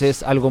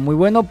es algo muy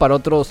bueno. Para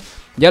otros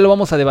ya lo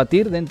vamos a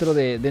debatir dentro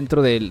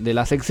de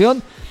la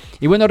sección.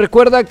 Y bueno,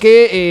 recuerda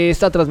que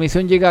esta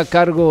transmisión llega a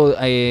cargo,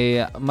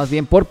 más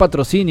bien por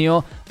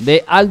patrocinio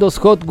de Aldo's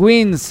Hot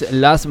Wings,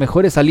 las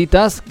mejores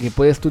alitas que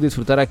puedes tú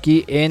disfrutar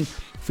aquí en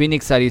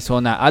Phoenix,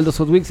 Arizona. Aldo's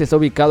Hot Wings está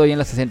ubicado ahí en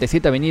la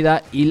 67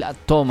 Avenida y la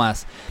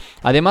Thomas.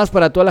 Además,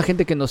 para toda la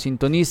gente que nos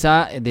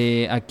sintoniza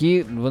de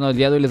aquí, bueno, el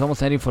día de hoy les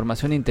vamos a dar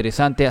información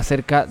interesante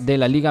acerca de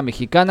la Liga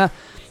Mexicana,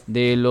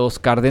 de los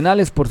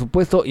Cardenales, por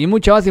supuesto, y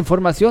mucha más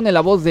información en la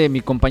voz de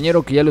mi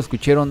compañero que ya lo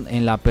escucharon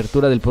en la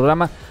apertura del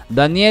programa,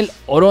 Daniel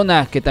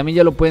Orona, que también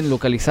ya lo pueden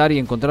localizar y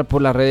encontrar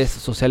por las redes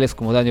sociales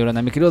como Dani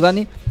Orona. Mi querido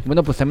Dani,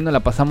 bueno, pues también nos la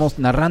pasamos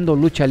narrando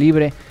lucha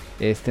libre.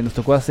 Nos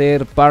tocó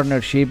hacer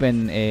partnership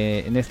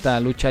en esta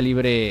lucha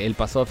libre el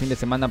pasado fin de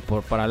semana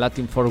para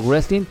Latin Force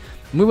Wrestling.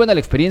 Muy buena la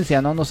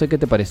experiencia, ¿no? No sé qué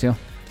te pareció.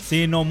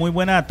 Sí, no, muy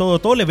buena.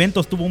 Todo el evento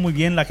estuvo muy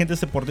bien. La gente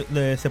se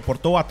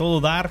portó a todo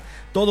dar,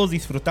 todos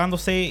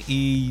disfrutándose.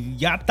 Y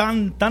ya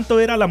tanto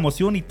era la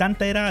emoción y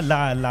tanta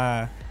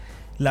era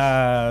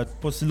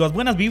pues las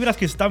buenas vibras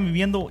que se estaban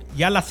viviendo.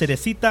 Ya la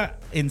cerecita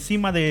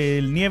encima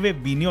del nieve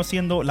vino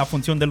siendo la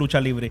función de lucha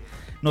libre.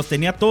 Nos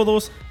tenía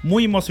todos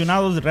muy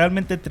emocionados.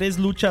 Realmente 3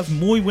 luchas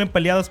muy bien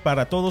peleadas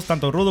para todos,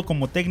 tanto rudo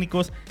como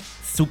técnicos.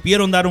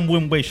 Supieron dar un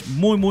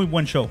muy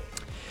buen show.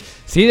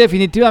 Sí,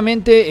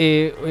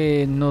 definitivamente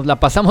nos la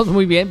pasamos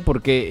muy bien,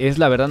 porque es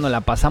la verdad, nos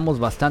la pasamos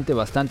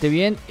bastante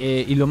bien,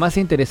 y lo más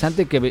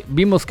interesante que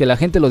vimos que la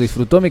gente lo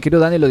disfrutó, mi querido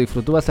Dani lo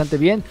disfrutó bastante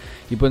bien,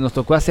 y pues nos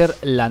tocó hacer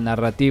la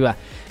narrativa,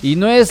 y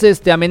no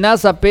es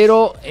amenaza,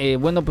 pero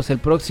bueno, pues el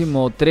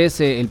próximo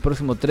 13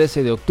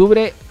 de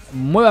octubre,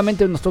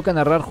 nuevamente nos toca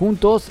narrar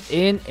juntos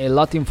en el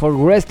Latin Force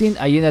Wrestling,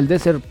 ahí en el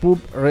Desert Pub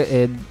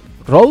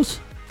Rose,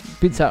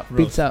 Pizza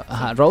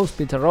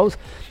Rose,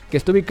 que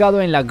está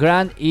ubicado en la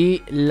Grand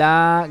y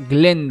la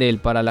Glendale,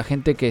 para la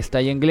gente que está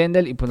ahí en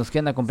Glendale y pues nos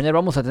quieren acompañar.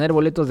 Vamos a tener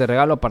boletos de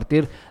regalo a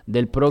partir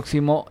del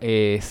próximo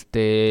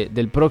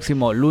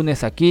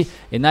lunes aquí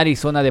en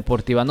Arizona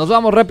Deportiva. Nos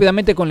vamos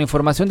rápidamente con la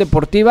información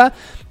deportiva.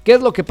 ¿Qué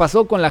es lo que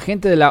pasó con la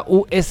gente de la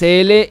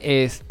USL?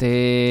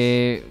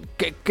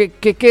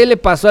 ¿Qué le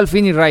pasó al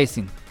Phoenix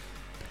Rising?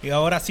 Y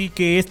ahora sí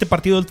que este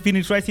partido del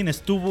Phoenix Rising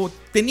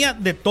tenía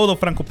de todo,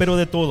 Franco, pero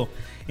de todo.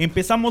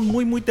 Empezamos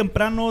muy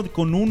temprano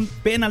con un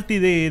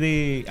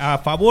penalti a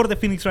favor de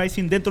Phoenix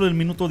Rising dentro del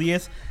minuto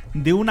 10.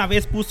 De una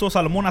vez puso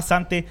Salomón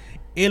Asante,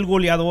 el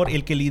goleador,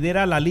 el que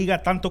lidera la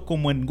liga tanto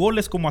como en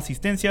goles como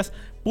asistencias.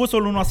 Puso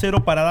el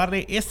 1-0 para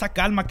darle esa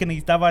calma que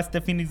necesitaba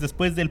este Phoenix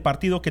después del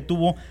partido que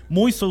tuvo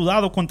muy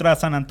sudado contra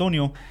San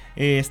Antonio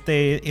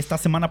esta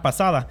semana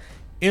pasada.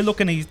 Es lo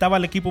que necesitaba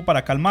el equipo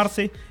para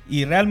calmarse,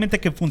 y realmente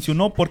que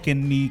funcionó, porque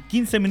ni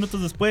 15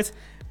 minutos después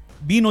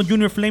vino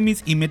Junior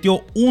Flemings y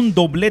metió un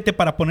doblete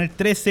para poner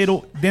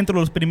 3-0 dentro de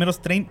los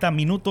primeros 30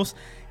 minutos.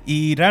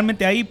 Y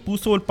realmente ahí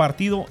puso el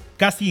partido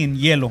casi en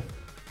hielo.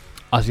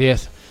 Así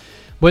es.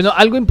 Bueno,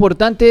 algo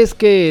importante es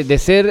que de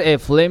ser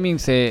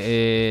Flemings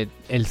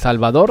el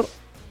salvador,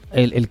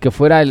 el que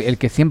fuera el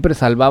que siempre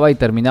salvaba y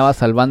terminaba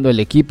salvando el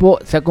equipo,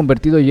 se ha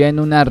convertido ya en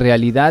una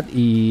realidad,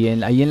 y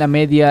ahí en la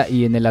media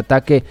y en el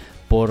ataque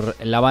por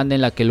la banda en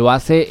la que lo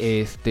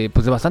hace,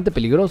 pues es bastante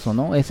peligroso,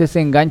 ¿no? Es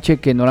ese enganche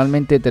que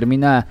normalmente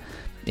termina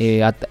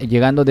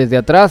llegando desde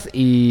atrás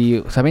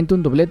y se avienta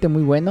un doblete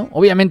muy bueno.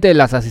 Obviamente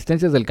las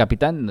asistencias del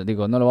capitán,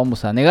 no lo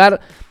vamos a negar.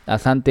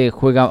 Asante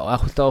ha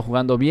estado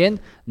jugando bien,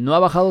 no ha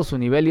bajado su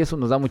nivel y eso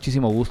nos da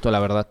muchísimo gusto,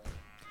 la verdad.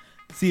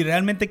 Sí,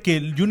 realmente que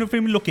el Junior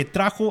Fleming lo que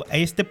trajo a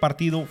este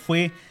partido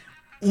fue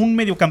un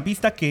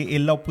mediocampista que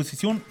en la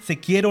oposición se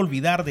quiere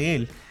olvidar de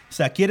él. O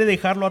sea, quiere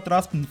dejarlo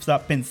atrás,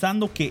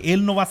 pensando que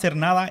él no va a hacer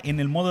nada en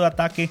el modo de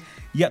ataque.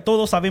 Ya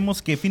todos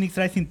sabemos que Phoenix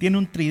Rising tiene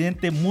un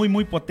tridente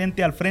muy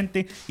potente al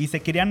frente y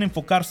se querían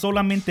enfocar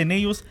solamente en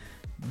ellos.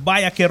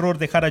 Vaya qué error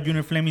dejar a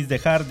Junior Fleming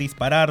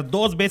disparar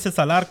 2 veces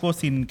al arco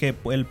sin que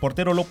el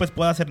portero López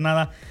pueda hacer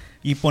nada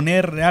y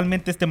poner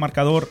realmente este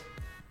marcador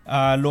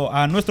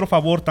a nuestro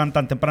favor tan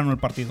temprano en el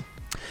partido.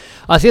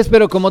 Así es,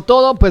 pero como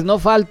todo, pues no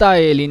falta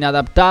el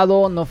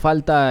inadaptado, no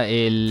falta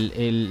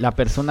la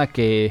persona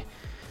que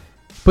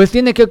pues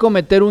tiene que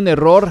cometer un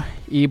error,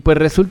 y pues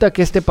resulta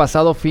que este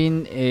pasado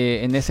fin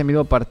en ese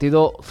mismo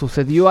partido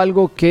sucedió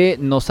algo que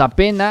nos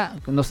apena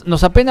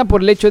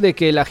por el hecho de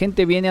que la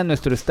gente viene a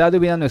nuestro estadio,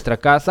 viene a nuestra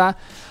casa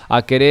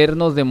a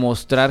querernos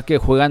demostrar que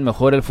juegan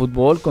mejor el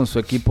fútbol con su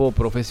equipo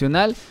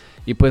profesional,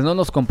 y pues no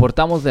nos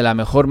comportamos de la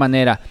mejor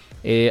manera.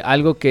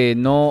 Algo que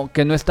no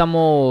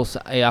estamos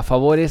a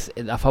favor,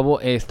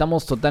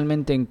 estamos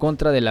totalmente en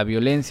contra de la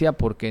violencia,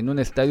 porque en un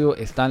estadio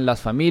están las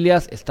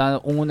familias, está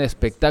un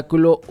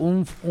espectáculo,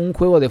 un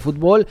juego de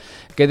fútbol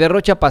que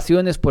derrocha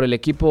pasiones por el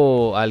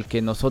equipo al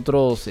que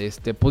nosotros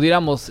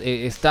pudiéramos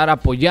estar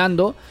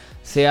apoyando,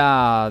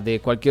 sea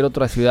de cualquier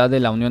otra ciudad de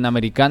la Unión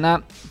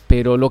Americana,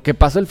 pero lo que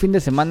pasó el fin de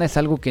semana es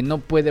algo que no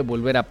puede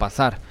volver a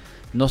pasar.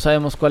 No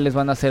sabemos cuáles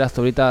van a ser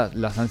hasta ahorita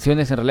las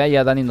sanciones. En realidad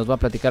ya Dani nos va a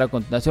platicar a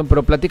continuación,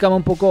 pero platícame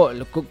un poco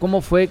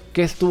cómo fue,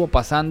 qué estuvo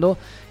pasando,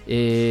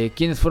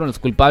 quiénes fueron los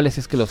culpables,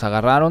 si es que los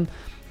agarraron,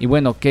 Y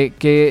bueno,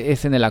 ¿qué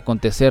es en el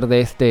acontecer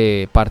de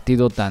este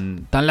partido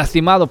tan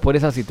lastimado por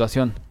esa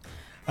situación?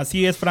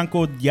 Así es,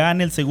 Franco, ya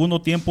en el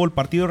segundo tiempo el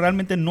partido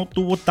realmente no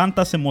tuvo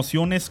tantas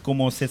emociones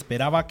como se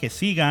esperaba que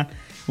siga.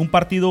 Un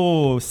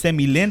partido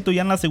semilento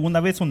ya en la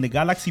segunda vez, donde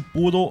Galaxy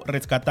pudo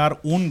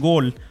rescatar un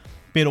gol.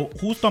 Pero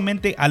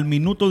justamente al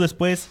minuto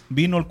después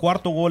vino el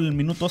cuarto gol, el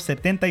minuto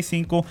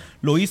 75.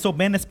 Lo hizo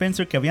Ben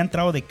Spencer, que había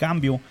entrado de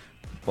cambio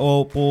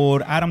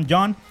por Adam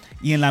John.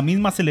 Y en la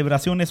misma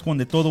celebración es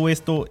donde todo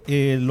esto,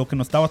 lo que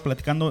nos estabas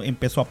platicando,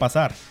 empezó a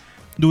pasar.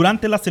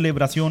 Durante la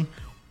celebración,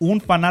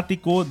 un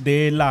fanático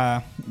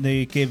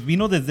que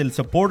vino desde el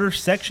supporters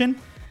section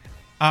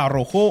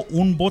arrojó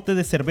un bote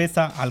de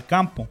cerveza al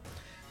campo.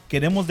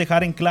 Queremos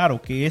dejar en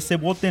claro que ese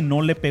bote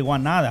no le pegó a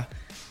nada.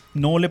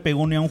 No le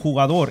pegó ni a un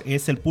jugador.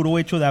 Es el puro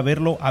hecho de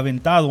haberlo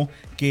aventado,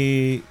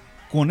 que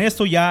con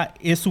esto ya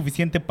es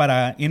suficiente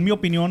para, en mi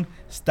opinión,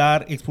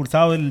 estar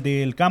expulsado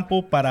del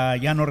campo para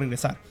ya no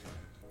regresar.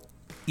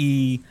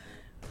 Y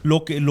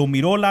lo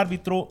miró el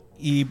árbitro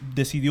y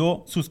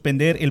decidió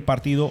suspender el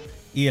partido,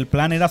 y el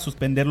plan era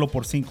suspenderlo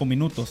por 5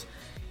 minutos.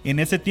 En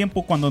ese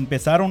tiempo, cuando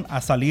empezaron a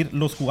salir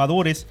los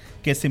jugadores,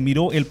 que se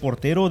miró el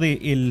portero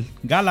del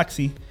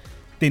Galaxy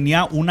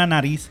tenía una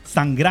nariz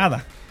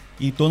sangrada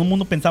y todo el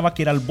mundo pensaba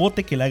que era el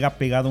bote que le había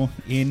pegado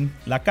en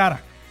la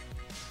cara.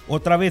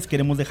 Otra vez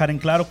queremos dejar en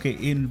claro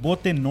que el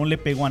bote no le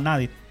pegó a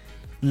nadie.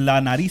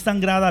 La nariz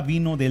sangrada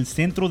vino del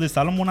centro de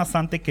Salomón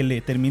Asante, que le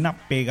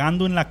termina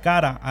pegando en la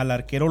cara al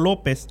arquero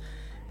López,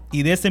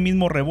 y de ese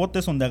mismo rebote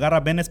es donde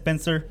agarra Ben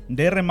Spencer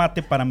de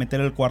remate para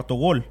meter el cuarto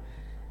gol.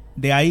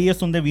 De ahí es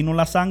donde vino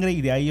la sangre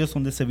y de ahí es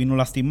donde se vino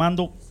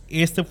lastimando.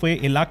 Este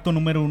fue el acto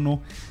número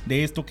 1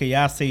 de esto que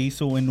ya se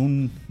hizo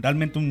en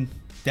realmente un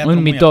teatro.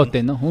 Un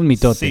mitote, ¿no? Un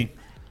mitote. Sí.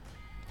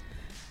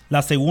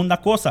 La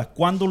segunda cosa,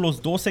 cuando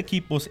los dos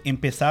equipos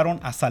empezaron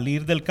a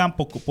salir del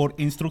campo por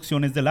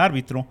instrucciones del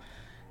árbitro,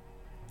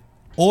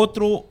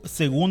 otro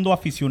segundo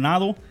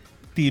aficionado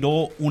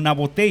tiró una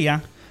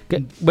botella.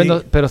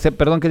 Bueno, pero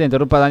perdón que te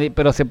interrumpa, Dani,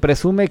 pero se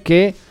presume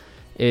que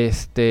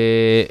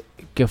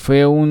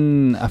fue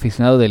un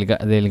aficionado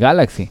del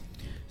Galaxy.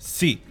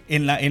 Sí,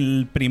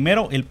 el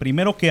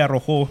primero que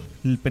arrojó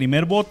el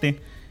primer bote,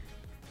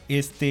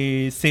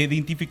 se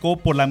identificó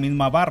por la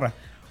misma barra.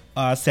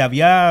 Se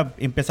había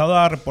empezado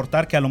a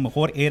reportar que a lo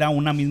mejor era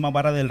una misma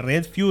barra del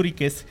Red Fury,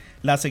 que es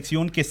la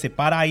sección que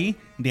separa ahí.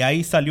 De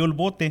ahí salió el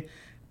bote,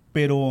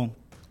 pero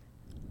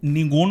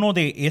ninguno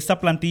de esa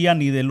plantilla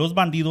ni de los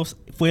bandidos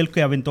fue el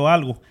que aventó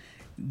algo.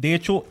 De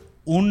hecho,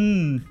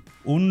 un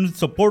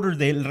supporter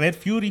del Red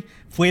Fury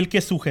fue el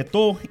que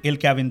sujetó, el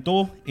que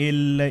aventó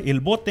el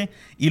bote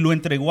y lo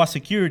entregó a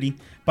security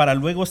para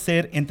luego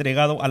ser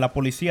entregado a la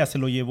policía. Se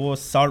lo llevó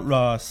Salt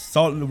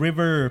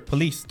River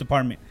Police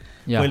Department.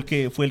 Yeah.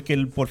 Fue el que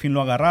por fin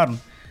lo agarraron.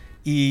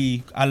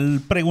 Y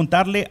al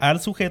preguntarle al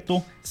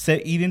sujeto,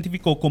 se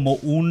identificó como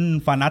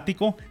un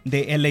fanático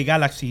de LA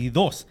Galaxy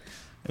 2.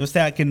 O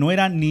sea, que no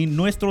eran ni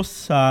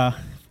nuestros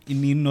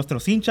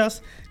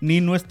hinchas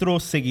ni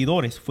nuestros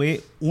seguidores.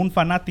 Fue un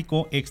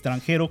fanático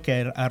extranjero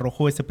que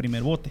arrojó ese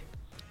primer bote.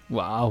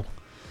 Wow.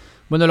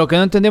 Bueno, lo que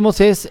no entendemos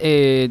es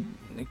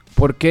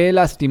por qué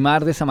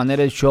lastimar de esa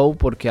manera el show,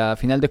 porque a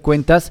final de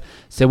cuentas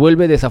se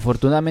vuelve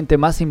desafortunadamente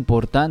más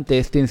importante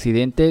este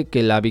incidente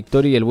que la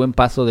victoria y el buen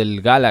paso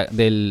del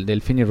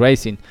Phoenix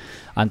Racing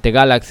ante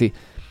Galaxy.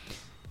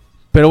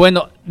 Pero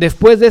bueno,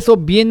 después de eso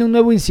viene un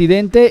nuevo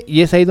incidente y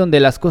es ahí donde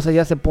las cosas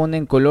ya se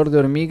ponen color de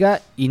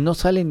hormiga y no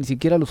salen ni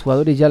siquiera los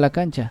jugadores ya a la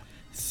cancha.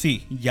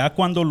 Sí, ya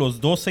cuando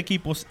los dos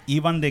equipos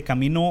iban de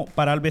camino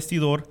para el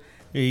vestidor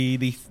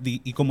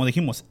y como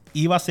dijimos,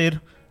 iba a ser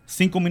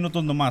 5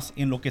 minutos nomás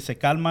en lo que se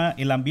calma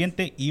el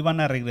ambiente, iban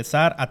a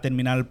regresar a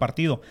terminar el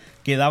partido.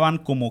 Quedaban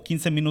como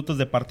 15 minutos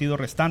de partido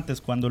restantes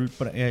cuando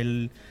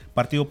el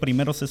partido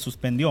primero se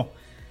suspendió.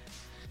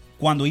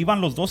 Cuando iban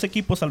los dos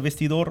equipos al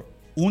vestidor,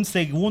 un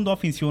segundo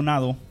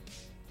aficionado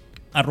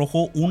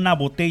arrojó una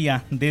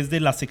botella desde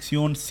la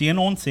sección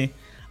 111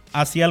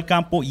 hacia el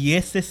campo y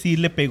sí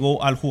le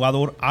pegó al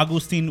jugador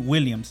Augustine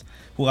Williams,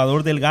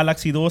 jugador del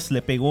Galaxy 2,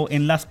 le pegó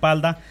en la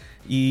espalda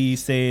y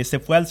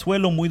se fue al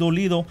suelo muy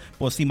dolido.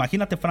 Pues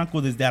imagínate,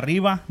 Franco, desde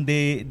arriba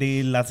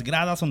de las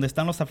gradas donde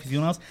están los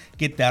aficionados,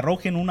 que te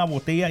arrojen una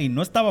botella y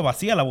no estaba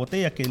vacía la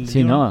botella que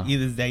sí, no. Y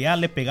desde allá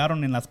le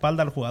pegaron en la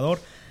espalda al jugador.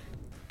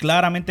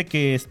 Claramente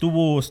que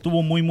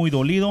estuvo muy muy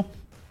dolido.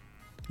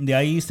 De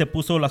ahí se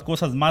puso las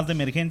cosas más de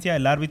emergencia.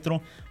 El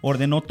árbitro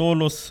ordenó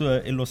todos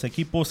los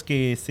equipos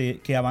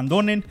que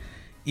abandonen.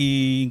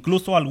 E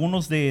incluso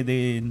algunos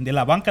de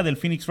la banca del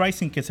Phoenix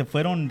Rising que se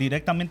fueron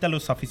directamente a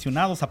los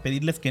aficionados a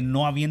pedirles que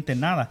no avienten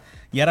nada.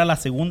 Y era la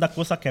segunda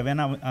cosa que habían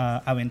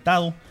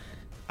aventado.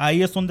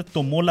 Ahí es donde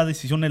tomó la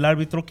decisión el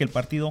árbitro que el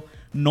partido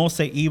no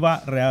se iba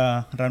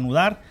a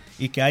reanudar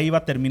y que ahí iba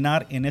a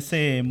terminar en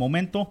ese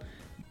momento,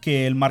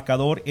 que el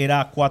marcador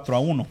era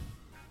 4-1.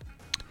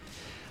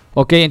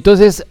 Ok,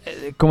 entonces,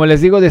 como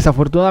les digo,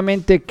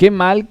 desafortunadamente, qué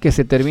mal que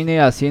se termine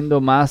haciendo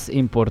más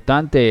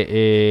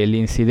importante el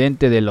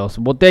incidente de las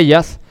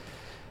botellas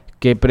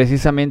que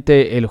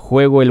precisamente el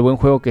buen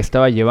juego que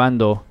estaba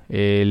llevando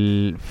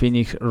el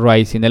Phoenix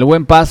Rising, el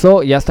buen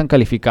paso, ya están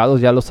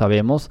calificados, ya lo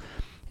sabemos.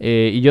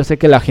 Y yo sé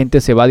que la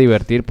gente se va a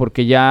divertir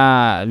porque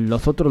ya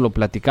nosotros lo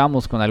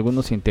platicamos con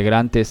algunos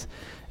integrantes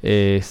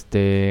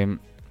de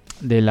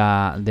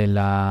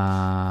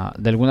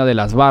alguna de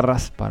las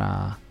barras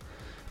para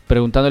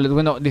preguntándoles,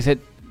 bueno, dice,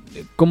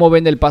 ¿cómo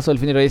ven el paso del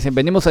Phoenix Rising?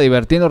 Venimos a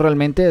divertirnos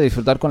realmente, a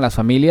disfrutar con las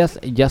familias.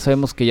 Ya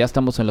sabemos que ya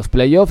estamos en los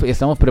playoffs y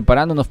estamos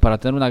preparándonos para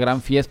tener una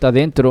gran fiesta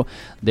dentro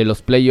de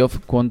los playoffs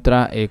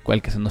contra el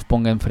que se nos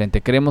ponga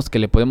enfrente. Creemos que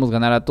le podemos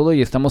ganar a todo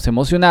y estamos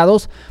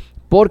emocionados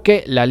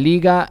porque la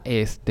liga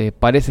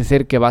parece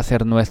ser que va a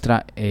ser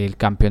nuestra el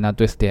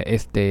campeonato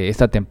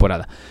esta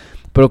temporada.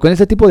 Pero con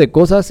este tipo de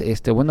cosas,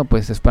 bueno,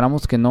 pues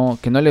esperamos que no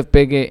le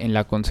pegue en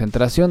la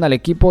concentración al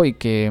equipo y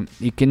que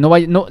no va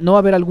a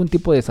haber algún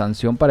tipo de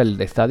sanción para el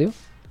estadio.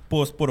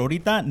 Pues por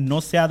ahorita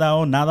no se ha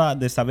dado nada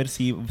de saber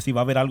si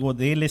va a haber algo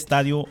del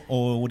estadio,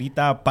 o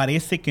ahorita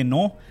parece que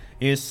no.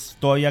 Es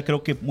todavía,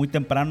 creo que muy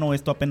temprano,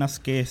 esto apenas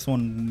que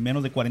son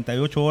menos de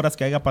 48 horas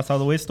que haya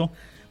pasado esto.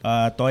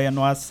 Todavía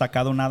no ha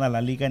sacado nada a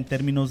la liga en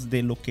términos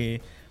de lo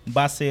que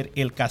va a ser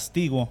el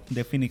castigo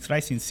de Phoenix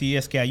Rising, si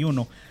es que hay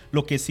uno.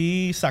 Lo que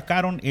sí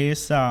sacaron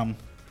es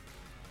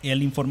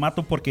el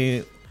informato,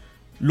 porque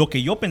lo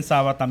que yo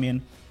pensaba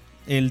también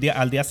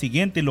al día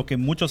siguiente, lo que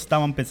muchos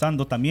estaban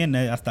pensando también,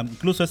 hasta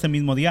incluso ese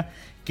mismo día,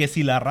 que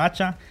si la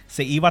racha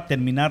se iba a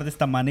terminar de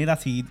esta manera,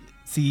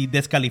 si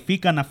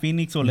descalifican a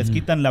Phoenix o les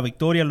quitan la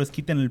victoria, les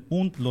quitan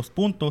los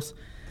puntos.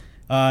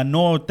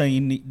 No,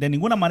 de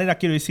ninguna manera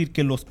quiero decir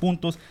que los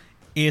puntos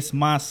es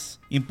más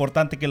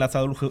importante que la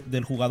salud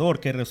del jugador,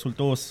 que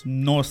resultó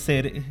no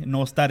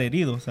estar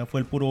herido. O sea,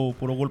 fue el puro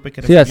golpe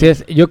que recibió. Sí, así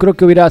es. Yo creo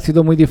que hubiera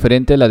sido muy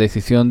diferente la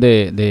decisión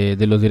de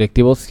los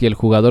directivos si el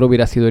jugador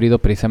hubiera sido herido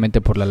precisamente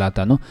por la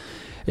lata, ¿no?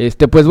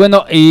 Pues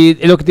bueno, y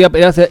lo que te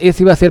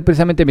iba a ser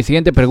precisamente mi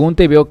siguiente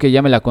pregunta, y veo que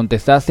ya me la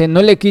contestaste.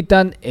 No le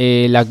quitan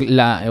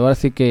ahora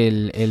sí que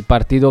el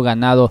partido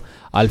ganado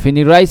al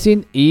Phoenix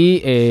Rising,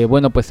 y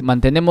bueno, pues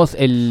mantenemos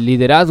el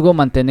liderazgo,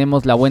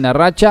 mantenemos la buena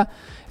racha.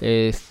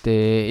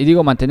 Y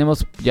digo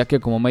mantenemos, ya que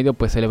como medio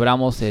pues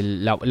celebramos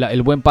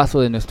el buen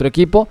paso de nuestro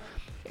equipo.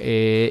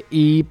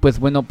 Y pues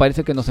bueno,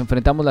 parece que nos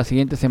enfrentamos la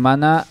siguiente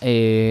semana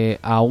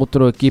a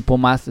otro equipo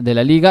más de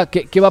la liga.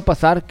 ¿Qué va a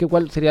pasar?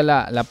 ¿Cuál sería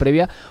la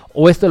previa?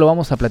 ¿O esto lo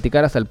vamos a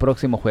platicar hasta el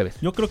próximo jueves?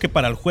 Yo creo que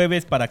para el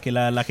jueves, para que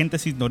la gente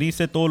se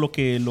ignorice todo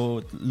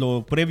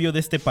lo previo de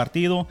este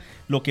partido,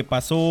 lo que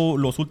pasó,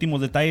 los últimos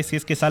detalles, si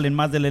es que salen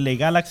más del LA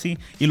Galaxy,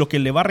 y lo que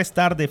le va a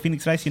restar de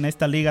Phoenix Rising a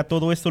esta liga,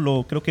 todo esto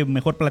lo creo que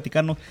mejor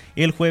platicarnos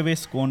el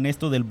jueves con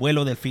esto del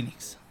vuelo del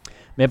Phoenix.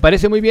 Me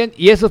parece muy bien,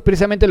 y eso es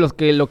precisamente lo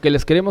que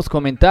les queremos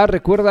comentar.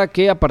 Recuerda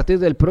que a partir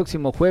del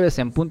próximo jueves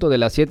en punto de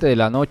las 7 de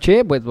la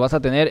noche, pues vas a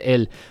tener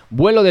el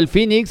vuelo del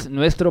Phoenix,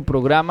 nuestro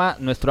programa,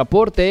 nuestro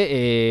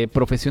aporte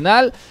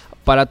profesional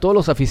para todos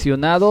los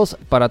aficionados,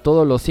 para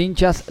todos los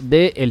hinchas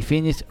del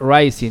Phoenix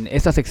Rising.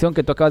 Esta sección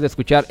que tú acabas de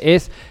escuchar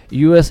es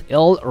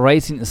USL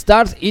Racing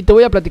Stars, y te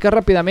voy a platicar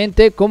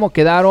rápidamente cómo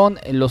quedaron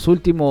los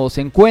últimos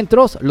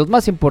encuentros, los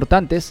más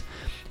importantes.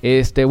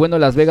 Bueno,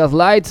 Las Vegas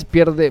Lights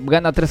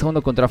gana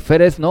 3-1 contra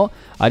Fresno.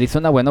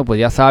 Arizona, bueno, pues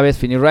ya sabes,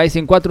 Phoenix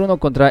Rising 4-1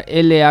 contra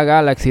LA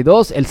Galaxy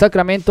 2. El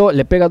Sacramento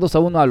le pega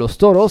 2-1 a los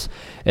Toros.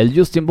 El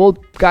Justin Bolt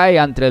cae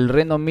ante el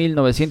Reno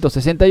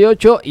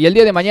 1968. Y el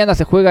día de mañana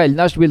se juega el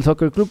Nashville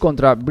Soccer Club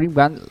contra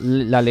Brigham,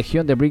 la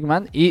Legión de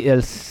Brigham, y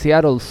el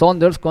Seattle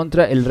Sounders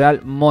contra el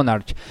Real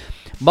Monarch.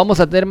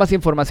 Vamos a tener más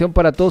información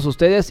para todos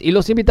ustedes y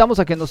los invitamos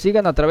a que nos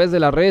sigan a través de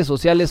las redes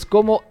sociales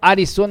como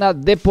Arizona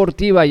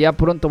Deportiva. Ya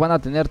pronto van a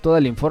tener toda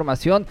la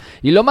información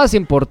y lo más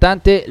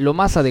importante, lo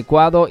más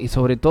adecuado y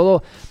sobre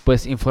todo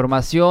pues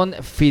información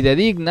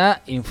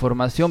fidedigna,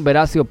 información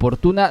veraz y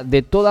oportuna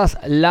de todas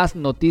las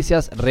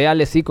noticias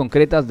reales y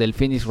concretas del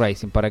Phoenix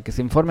Rising, para que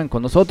se informen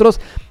con nosotros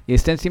y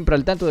estén siempre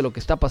al tanto de lo que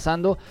está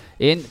pasando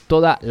en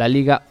toda la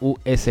Liga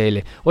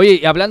USL.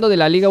 Oye, hablando de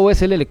la Liga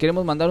USL, le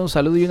queremos mandar un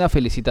saludo y una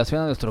felicitación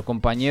a nuestro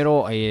compañero,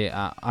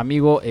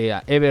 amigo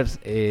Evers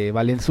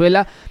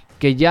Valenzuela,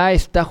 que ya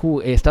está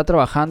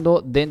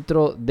trabajando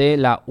dentro de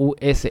la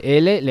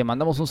USL. Le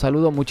mandamos un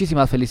saludo,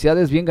 muchísimas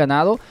felicidades, bien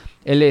ganado.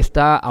 Él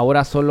está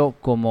ahora solo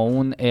como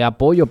un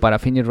apoyo para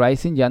Phoenix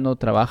Rising, ya no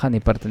trabaja ni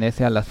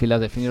pertenece a las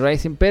filas de Phoenix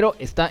Rising, pero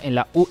está en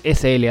la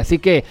USL. Así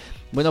que,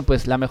 bueno,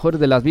 pues la mejor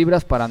de las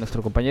vibras para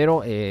nuestro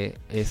compañero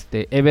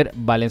Ever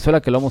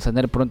Valenzuela, que lo vamos a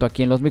tener pronto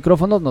aquí en los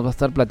micrófonos. Nos va a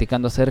estar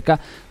platicando acerca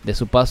de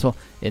su paso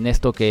en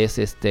esto que es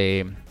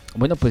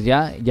bueno, pues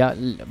ya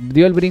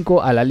dio el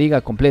brinco a la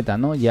liga completa,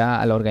 ¿no?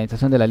 Ya a la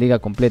organización de la liga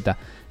completa.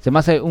 Se me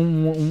hace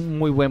un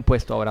muy buen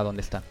puesto ahora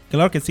donde está.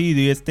 Claro que sí,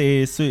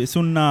 es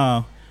un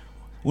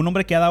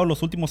hombre que ha dado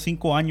los últimos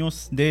 5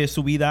 años de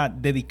su vida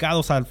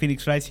dedicados al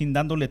Phoenix Rising,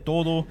 dándole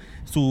todo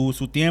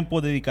su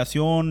tiempo,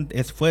 dedicación,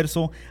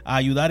 esfuerzo a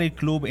ayudar al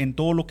club en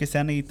todo lo que se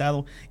ha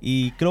necesitado.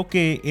 Y creo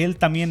que él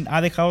también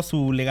ha dejado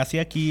su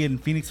legacía aquí en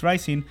Phoenix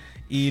Rising.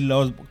 Y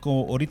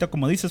ahorita,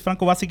 como dices,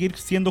 Franco, va a seguir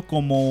siendo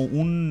como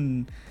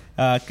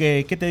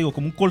 ¿qué te digo?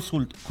 Como un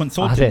consultant.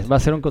 Así es, va a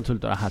ser un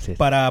consultor, así es.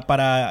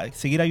 Para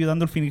seguir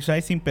ayudando al Phoenix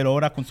Rising, pero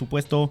ahora con su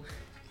puesto,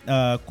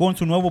 con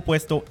su nuevo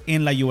puesto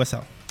en la USL.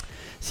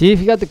 Sí,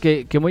 fíjate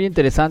que muy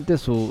interesante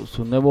su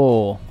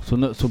nuevo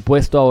su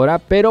puesto ahora,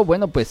 pero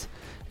bueno, pues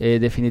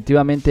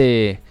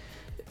definitivamente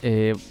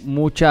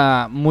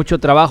mucho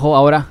trabajo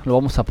ahora, lo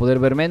vamos a poder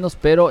ver menos,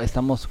 pero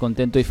estamos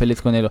contentos y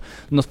felices con él.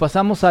 Nos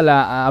pasamos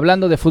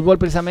hablando de fútbol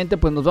precisamente,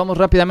 pues nos vamos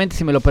rápidamente,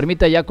 si me lo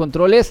permite ya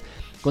Controles,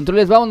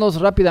 vámonos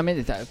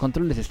rápidamente.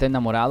 Controles está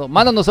enamorado,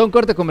 mándanos a un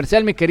corte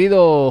comercial, mi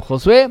querido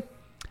Josué.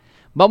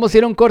 Vamos a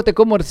ir a un corte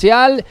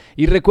comercial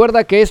y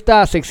recuerda que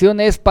esta sección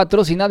es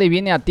patrocinada y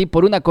viene a ti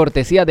por una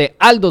cortesía de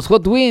Aldo's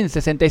Hot Wings,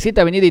 67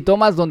 Avenida y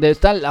Thomas, donde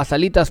están las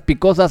alitas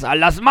picosas, a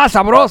las más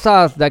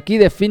sabrosas de aquí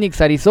de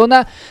Phoenix,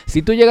 Arizona.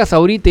 Si tú llegas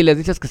ahorita y les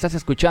dices que estás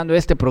escuchando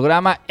este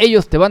programa,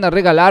 ellos te van a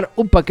regalar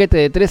un paquete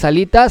de 3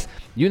 alitas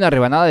y una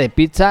rebanada de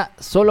pizza,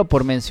 solo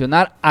por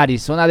mencionar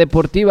Arizona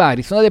Deportiva.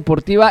 Arizona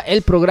Deportiva,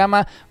 el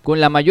programa con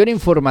la mayor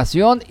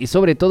información y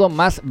sobre todo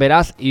más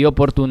veraz y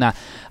oportuna.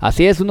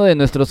 Así es, uno de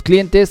nuestros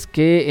clientes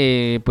que se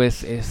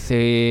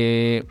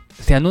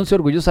anuncia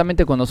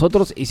orgullosamente con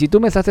nosotros. Y si tú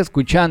me estás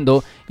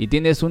escuchando y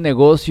tienes un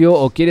negocio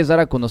o quieres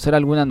dar a conocer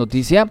alguna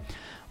noticia,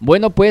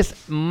 bueno, pues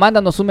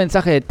mándanos un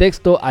mensaje de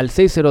texto al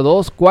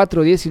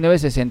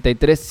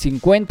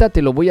 602-419-6350.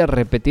 Te lo voy a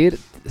repetir,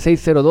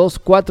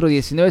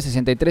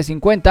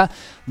 602-419-6350,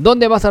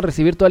 donde vas a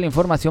recibir toda la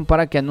información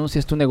para que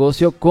anuncies tu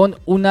negocio con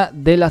una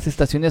de las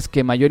estaciones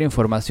que mayor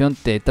información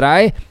te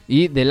trae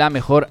y de la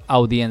mejor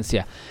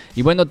audiencia.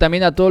 Y bueno,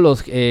 también a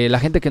todos la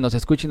gente que nos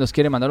escucha y nos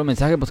quiere mandar un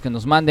mensaje, pues que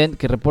nos manden,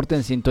 que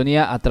reporten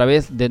sintonía a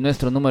través de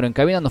nuestro número en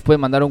cabina. Nos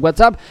pueden mandar un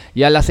WhatsApp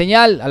y a la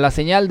señal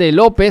de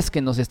López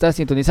que nos está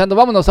sintonizando.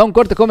 Vámonos a un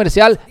corte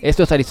comercial.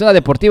 Esto es Arizona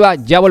Deportiva.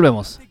 Ya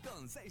volvemos.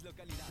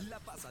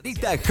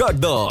 Hot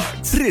Dogs,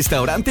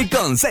 restaurante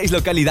con 6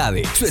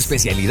 localidades. Su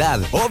especialidad,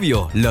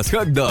 obvio, los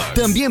hot dogs.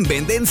 También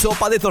venden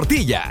sopa de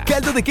tortilla,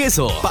 caldo de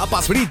queso,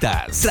 papas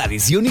fritas.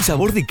 Tradición y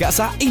sabor de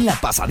casa en la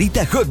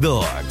Pasadita Hot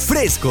Dogs.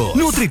 Fresco,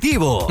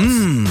 nutritivo,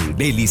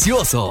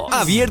 delicioso.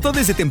 Abierto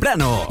desde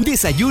temprano.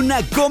 Desayuna,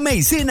 come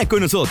y cena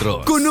con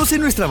nosotros. Conoce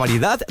nuestra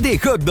variedad de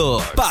hot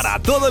dogs para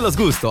todos los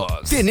gustos.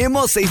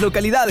 Tenemos 6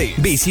 localidades.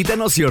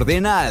 Visítanos y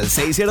ordena al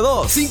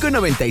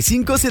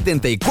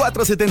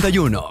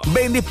 602-595-7471.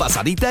 Vende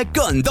Pasadita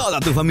con toda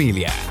tu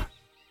familia.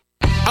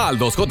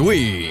 Aldo's Hot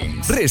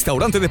Wings,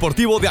 restaurante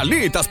deportivo de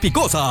alitas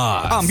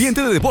picosas,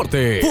 ambiente de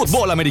deporte,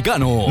 fútbol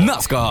americano,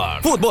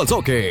 NASCAR, fútbol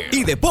soccer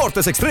y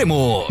deportes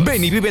extremos.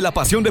 Ven y vive la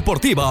pasión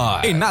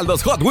deportiva en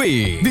Aldo's Hot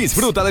Wings.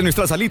 Disfruta de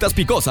nuestras alitas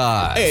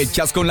picosas,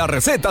 hechas con la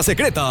receta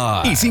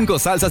secreta y 5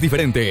 salsas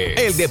diferentes.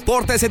 El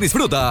deporte se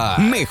disfruta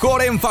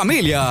mejor en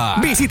familia.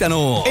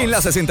 Visítanos en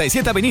la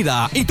 67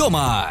 Avenida y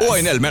Thomas o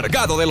en el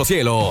Mercado de los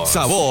Cielos.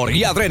 Sabor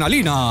y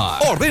adrenalina.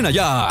 Ordena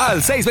ya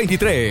al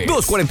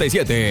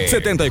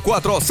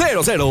 623-247-7400.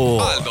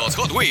 Aldo's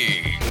Hot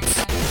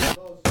Wings.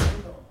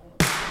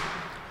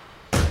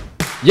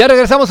 Ya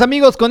regresamos,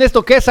 amigos, con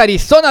esto que es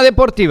Arizona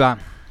Deportiva.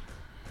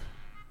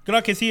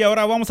 Creo que sí,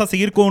 ahora vamos a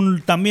seguir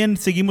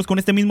seguimos con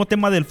este mismo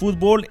tema del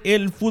fútbol,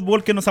 el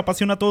fútbol que nos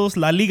apasiona a todos,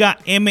 la Liga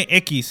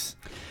MX.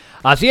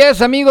 Así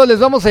es, amigos, les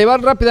vamos a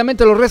llevar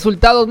rápidamente los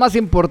resultados más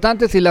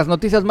importantes y las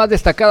noticias más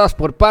destacadas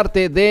por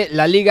parte de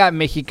la Liga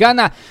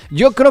Mexicana.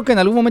 Yo creo que en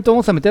algún momento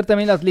vamos a meter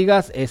también las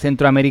ligas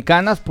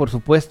centroamericanas, por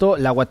supuesto,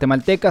 la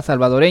guatemalteca,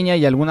 salvadoreña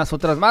y algunas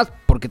otras más,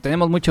 porque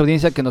tenemos mucha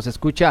audiencia que nos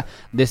escucha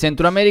de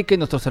Centroamérica y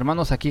nuestros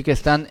hermanos aquí que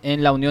están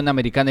en la Unión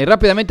Americana. Y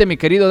rápidamente, mi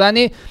querido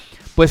Dani,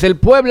 pues el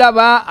Puebla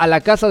va a la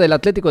casa del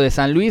Atlético de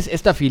San Luis,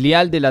 esta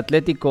filial del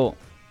Atlético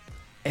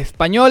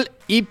Español,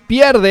 y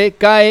pierde,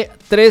 cae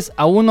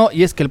 3-1,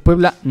 y es que el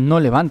Puebla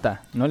no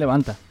levanta. No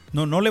levanta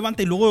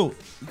y luego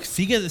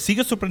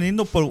sigue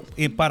sorprendiendo,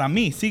 para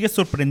mí, sigue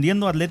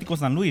sorprendiendo Atlético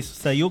San Luis. O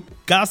sea, yo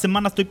cada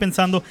semana estoy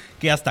pensando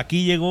que hasta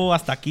aquí llegó,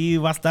 hasta aquí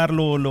va a estar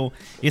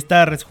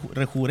esta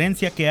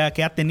rejurencia que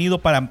ha tenido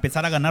para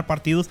empezar a ganar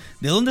partidos.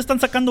 ¿De dónde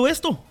están sacando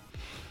esto?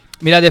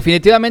 Mira,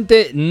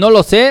 definitivamente no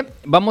lo sé.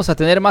 Vamos a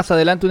tener más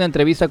adelante una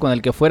entrevista con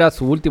el que fuera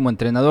su último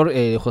entrenador,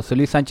 José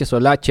Luis Sánchez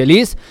Solá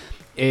Chelis,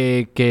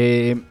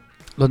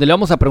 donde le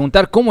vamos a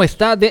preguntar cómo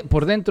está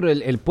por dentro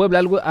el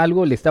Puebla.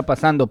 Algo le está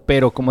pasando,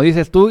 pero como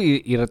dices tú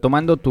y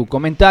retomando tu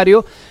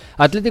comentario,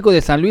 Atlético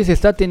de San Luis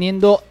está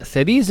teniendo,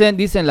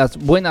 dicen las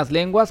buenas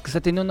lenguas, que está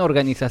teniendo una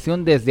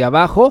organización desde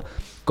abajo,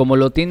 como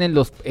lo tienen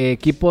los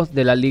equipos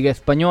de la Liga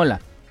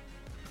Española.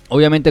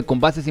 Obviamente con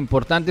bases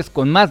importantes,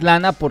 con más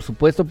lana, por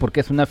supuesto,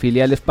 porque es una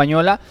filial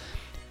española.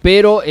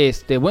 Pero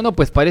bueno,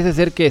 pues parece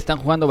ser que están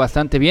jugando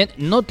bastante bien.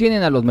 No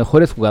tienen a los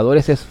mejores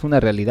jugadores, eso es una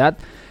realidad.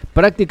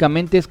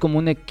 Prácticamente es como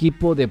un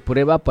equipo de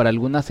prueba para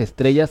algunas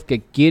estrellas que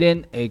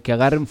quieren que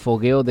agarren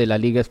fogueo de la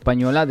Liga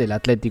Española, del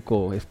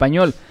Atlético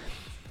Español.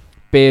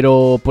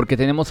 Pero porque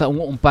tenemos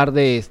un par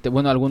de,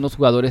 algunos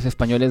jugadores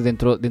españoles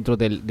dentro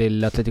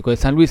del Atlético de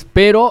San Luis.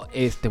 Pero,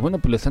 bueno,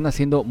 pues lo están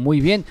haciendo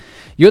muy bien.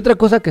 Y otra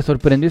cosa que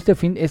sorprendió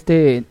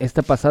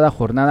esta pasada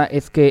jornada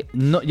es que,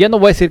 ya no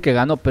voy a decir que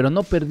ganó, pero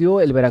no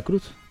perdió el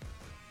Veracruz.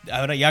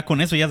 Ahora ya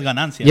con eso ya es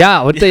ganancia. Ya,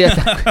 ahorita ya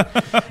está.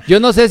 Yo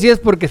no sé si es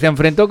porque se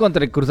enfrentó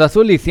contra el Cruz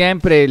Azul y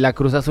siempre la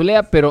Cruz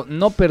Azulea, pero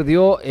no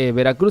perdió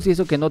Veracruz y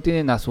eso que no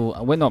tienen a su...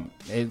 Bueno,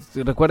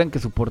 recuerden que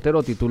su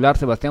portero titular,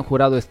 Sebastián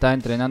Jurado, está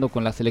entrenando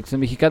con la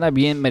selección mexicana,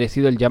 bien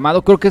merecido el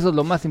llamado. Creo que eso es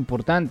lo más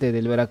importante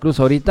del Veracruz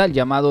ahorita, el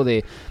llamado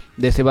de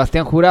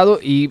Sebastián Jurado,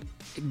 y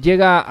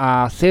llega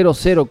a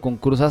 0-0 con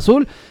Cruz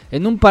Azul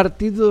en un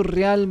partido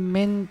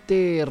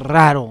realmente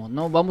raro,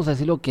 ¿no? Vamos a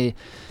decirlo que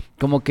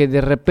como que de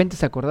repente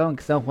se acordaron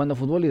que estaban jugando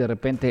fútbol y de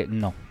repente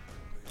no.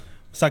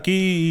 Pues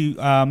aquí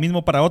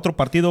mismo para otro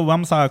partido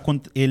vamos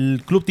con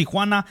el Club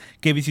Tijuana,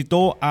 que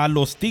visitó a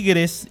los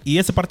Tigres, y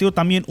ese partido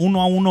también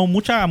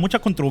 1-1, mucha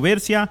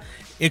controversia,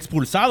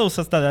 expulsados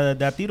hasta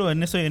de a tiro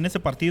en ese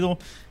partido,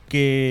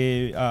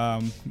 que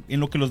en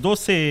lo que los dos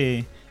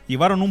se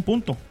llevaron un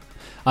punto.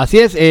 Así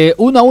es,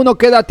 1-1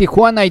 queda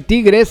Tijuana y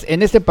Tigres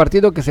en este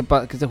partido que se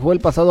jugó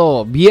el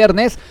pasado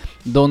viernes,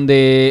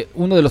 donde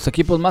uno de los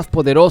equipos más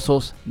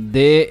poderosos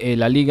de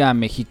la Liga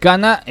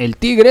Mexicana, el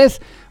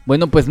Tigres,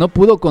 bueno, pues no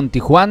pudo con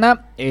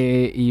Tijuana,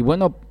 y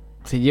bueno,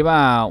 se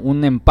lleva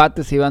un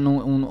empate, se llevan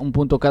un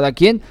punto cada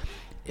quien.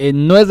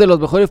 No es de los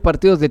mejores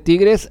partidos de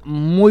Tigres,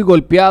 muy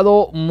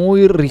golpeado,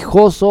 muy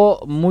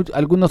rijoso,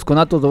 algunos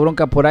conatos de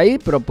bronca por ahí,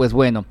 pero pues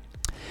bueno.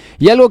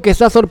 Y algo que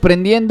está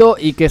sorprendiendo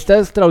y que está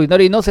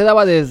extraordinario y no se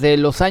daba desde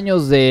los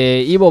años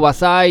de Ivo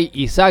Basay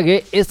y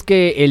Sague, es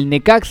que el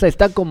Necaxa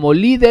está como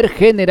líder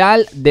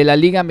general de la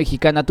Liga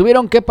Mexicana.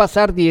 Tuvieron que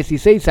pasar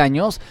 16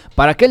 años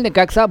para que el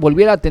Necaxa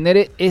volviera a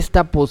tener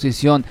esta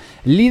posición.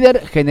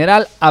 Líder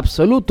general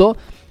absoluto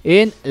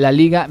en la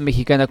Liga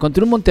Mexicana,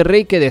 contra un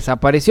Monterrey que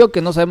desapareció,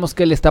 que no sabemos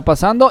qué le está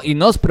pasando y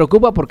nos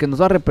preocupa porque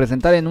nos va a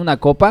representar en una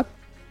copa,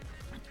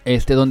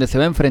 donde se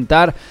va a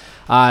enfrentar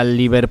al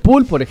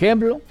Liverpool, por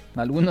ejemplo,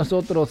 algunos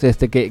otros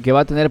que va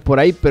a tener por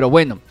ahí, pero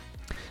bueno,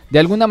 de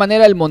alguna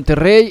manera el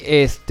Monterrey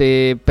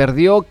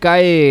perdió,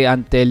 cae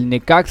ante el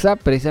Necaxa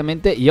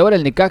precisamente, y ahora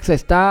el Necaxa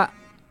está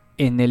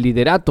en el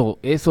liderato.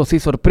 Eso sí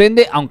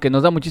sorprende, aunque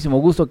nos da muchísimo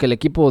gusto que el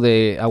equipo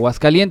de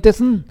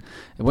Aguascalientes,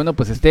 bueno,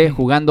 pues esté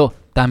jugando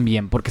tan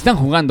bien, porque están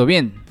jugando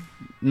bien.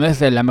 No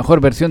es la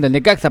mejor versión del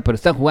Necaxa, pero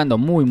están jugando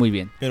muy, muy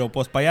bien. Pero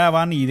pues para allá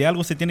van y de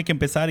algo se tiene que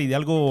empezar y de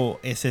algo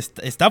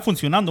está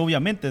funcionando,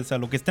 obviamente. O sea,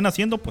 lo que estén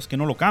haciendo, pues que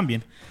no lo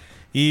cambien.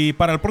 Y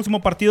para el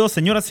próximo partido,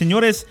 señoras y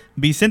señores,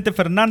 Vicente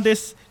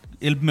Fernández,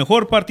 el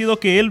mejor partido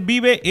que él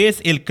vive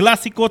es el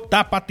clásico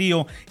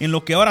tapatío. En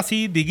lo que ahora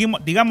sí,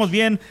 digamos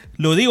bien,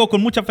 lo digo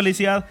con mucha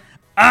felicidad,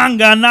 ¡han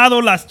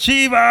ganado las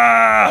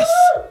Chivas!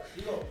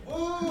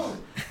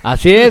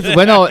 Así es,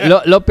 bueno,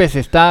 López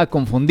está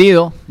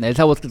confundido.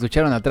 Esa voz que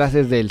escucharon atrás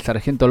es del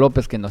sargento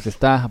López, que nos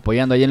está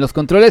apoyando ahí en los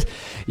controles.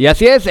 Y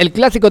así es, el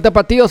clásico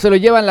tapatío se lo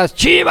llevan las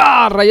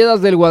Chivas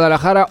Rayadas del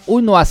Guadalajara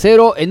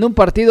 1-0 en un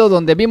partido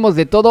donde vimos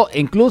de todo,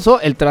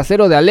 incluso el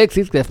trasero de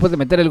Alexis, que después de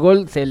meter el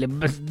gol,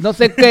 no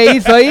sé qué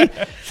hizo ahí,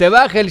 se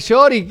baja el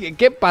short y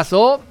qué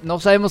pasó, no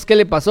sabemos qué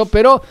le pasó,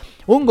 pero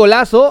un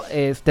golazo,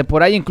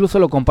 por ahí incluso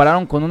lo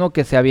compararon con uno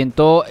que se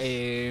aventó...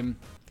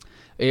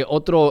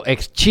 otro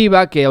ex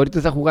Chiva que ahorita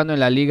está jugando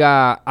en la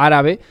Liga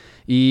Árabe,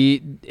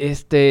 y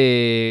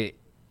este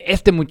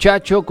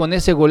muchacho con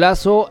ese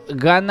golazo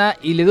gana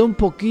y le da un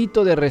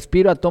poquito de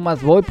respiro a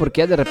Thomas Boy, porque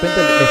ya de repente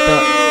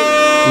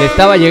le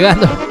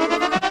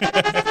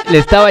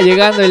estaba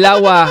llegando el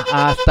agua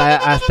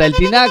hasta el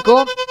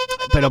tinaco.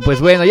 Pero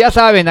pues bueno, ya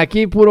saben,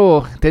 aquí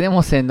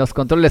tenemos en los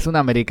controles un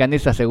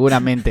americanista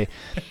seguramente.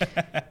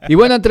 Y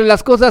bueno, entre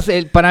las cosas,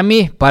 para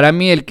mí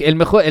el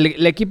mejor,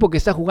 el equipo que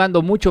está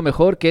jugando mucho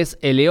mejor, que es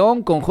el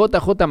León, con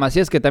JJ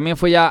Macías, que también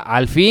fue ya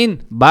al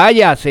fin,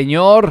 vaya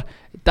señor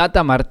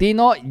Tata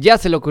Martino, ya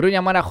se le ocurrió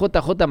llamar a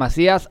JJ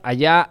Macías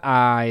allá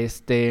a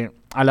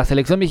la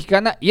selección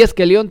mexicana, y es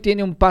que León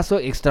tiene un paso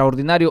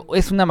extraordinario,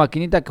 es una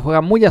maquinita que juega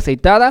muy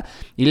aceitada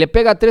y le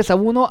pega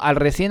 3-1 al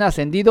recién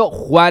ascendido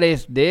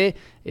Juárez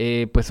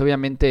pues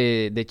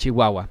obviamente de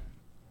Chihuahua.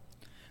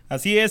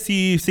 Así es,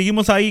 y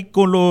seguimos ahí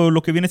con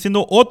lo que viene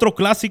siendo otro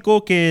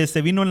clásico que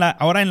se vino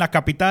ahora en la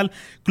capital,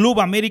 Club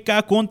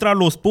América contra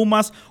los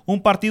Pumas,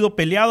 un partido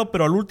peleado,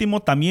 pero al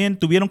último también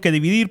tuvieron que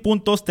dividir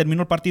puntos,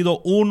 terminó el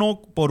partido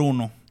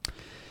 1-1.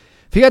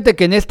 Fíjate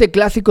que en este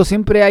clásico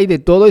siempre hay de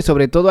todo y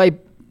sobre todo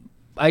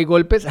hay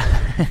golpes,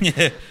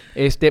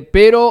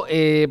 pero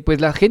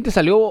pues la gente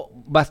salió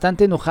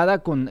bastante enojada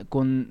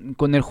con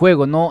el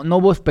juego, no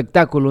hubo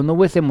espectáculo, no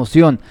hubo esa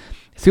emoción.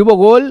 Sí hubo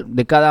gol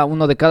de cada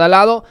uno de cada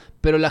lado,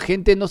 pero la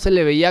gente no se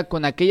le veía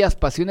con aquellas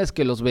pasiones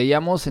que los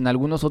veíamos en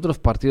algunos otros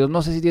partidos.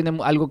 No sé si tiene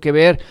algo que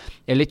ver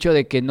el hecho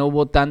de que no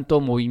hubo tanto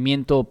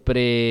movimiento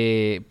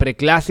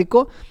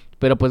preclásico,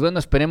 pero pues bueno,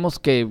 esperemos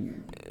que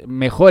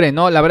mejore,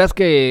 ¿no? La verdad es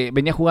que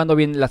venía jugando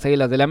bien las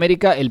Águilas del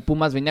América, el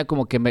Pumas venía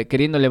como que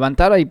queriendo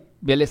levantar, y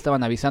ya le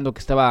estaban avisando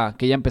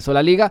que ya empezó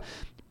la liga,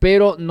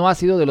 pero no ha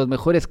sido de los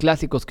mejores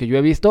clásicos que yo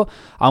he visto,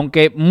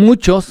 aunque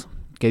muchos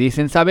que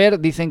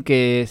dicen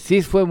que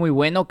sí fue muy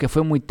bueno, que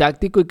fue muy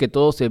táctico y que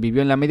todo se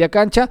vivió en la media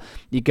cancha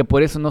y que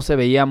por eso no se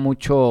veía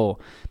mucho,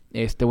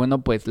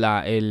 bueno, pues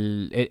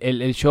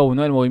el show,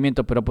 ¿no? El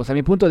movimiento, pero pues a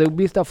mi punto de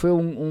vista fue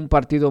un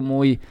partido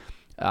muy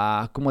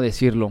 ¿cómo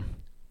decirlo?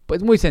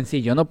 Pues muy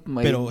sencillo, ¿no?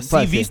 Pero sí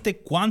Fácil. viste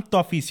cuánta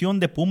afición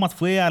de Pumas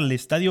fue al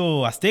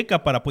Estadio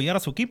Azteca para apoyar a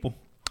su equipo.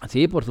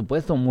 Sí, por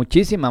supuesto,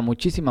 muchísima.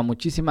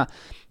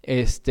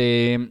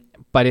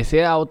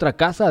 Parecía otra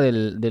casa de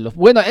los...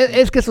 Bueno,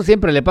 es que eso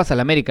siempre le pasa al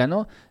América,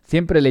 ¿no?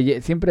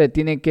 Siempre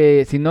tiene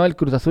que... Si no, el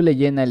Cruz Azul le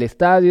llena el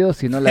estadio,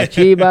 si no las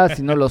Chivas,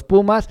 si no los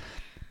Pumas.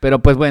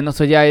 Pero pues bueno,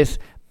 eso ya es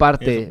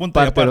parte...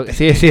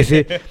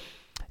 Sí.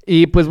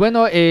 Y pues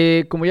bueno,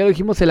 como ya lo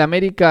dijimos, el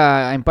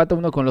América empata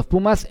 1 con los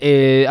Pumas.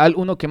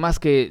 Uno que más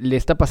que le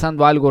está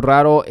pasando algo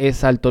raro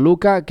es al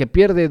Toluca, que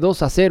pierde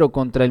 2-0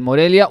 contra el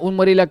Morelia. Un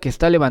Morelia que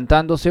está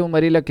levantándose, un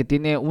Morelia que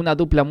tiene una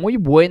dupla muy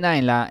buena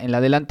en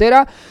la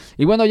delantera.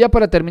 Y bueno, ya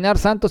para terminar,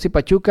 Santos y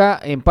Pachuca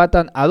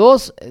empatan a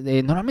 2.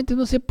 Normalmente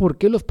no sé por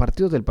qué los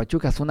partidos del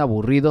Pachuca son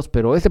aburridos,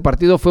 pero ese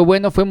partido fue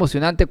bueno, fue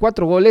emocionante.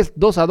 4 goles,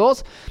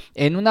 2-2,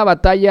 en una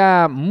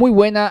batalla muy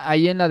buena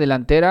ahí en la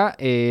delantera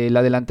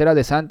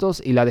de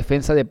Santos y la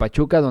defensa de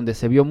Pachuca, donde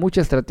se vio mucha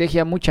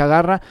estrategia, mucha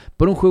garra,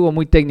 por un juego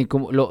muy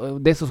técnico,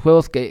 de esos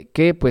juegos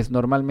que pues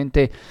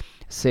normalmente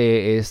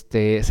se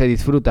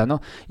disfruta,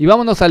 ¿no? Y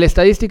vámonos a la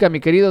estadística, mi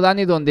querido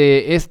Dani,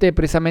 donde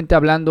precisamente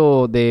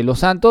hablando de los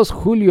Santos,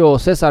 Julio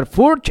César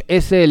Furch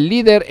es el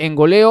líder en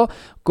goleo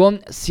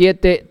con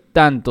 7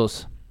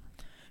 tantos.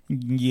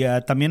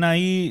 Ya también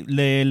ahí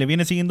le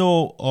viene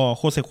siguiendo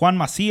José Juan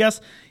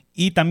Macías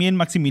y también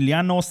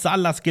Maximiliano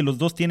Salas, que los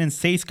dos tienen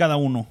 6 cada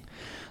uno.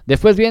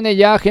 Después viene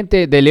ya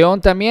gente de León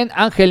también,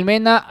 Ángel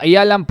Mena y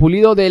Alan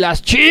Pulido de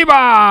las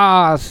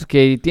Chivas,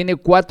 que tiene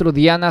 4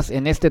 dianas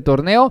en este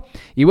torneo.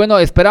 Y bueno,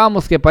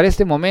 esperábamos que para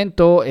este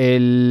momento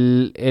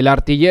el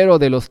artillero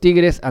de los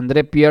Tigres,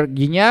 André Pierre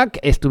Gignac,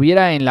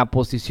 estuviera en la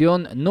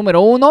posición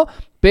número 1,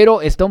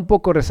 pero está un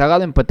poco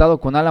rezagado,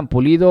 empatado con Alan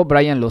Pulido,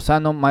 Brian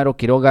Lozano, Mauro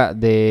Quiroga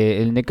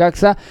del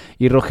Necaxa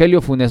y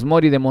Rogelio Funes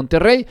Mori de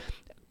Monterrey,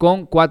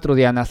 con 4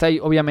 dianas. Hay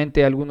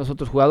obviamente algunos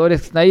otros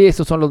jugadores que están ahí,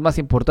 esos son los más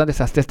importantes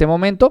hasta este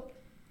momento.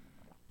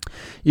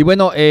 Y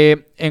bueno,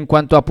 en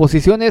cuanto a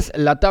posiciones,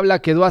 la tabla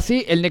quedó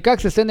así. El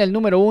Necaxa está en el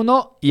número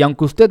 1, y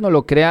aunque usted no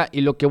lo crea,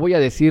 y lo que voy a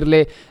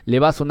decirle le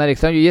va a sonar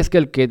extraño, y es que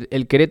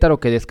el Querétaro,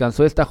 que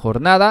descansó esta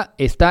jornada,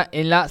 está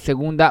en la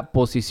segunda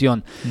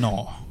posición.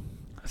 No.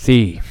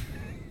 Sí.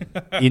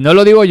 Y no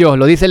lo digo yo,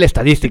 lo dice la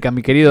estadística,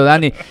 mi querido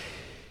Dani.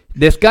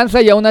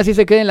 Descansa y aún así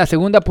se queda en la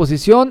segunda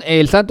posición.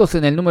 El Santos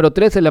en el número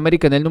 3, el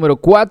América en el número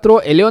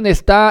 4. El León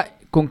está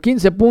con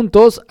 15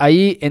 puntos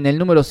ahí en el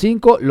número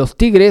 5. Los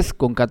Tigres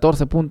con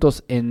 14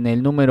 puntos en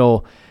el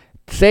número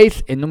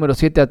 6. El número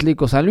 7,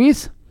 Atlético San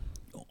Luis.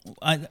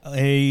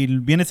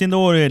 Viene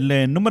siendo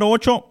el número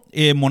 8,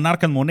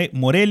 Monarcas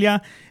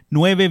Morelia.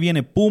 9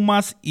 viene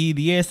Pumas y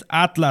 10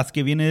 Atlas,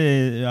 que viene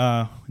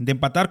de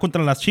empatar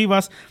contra las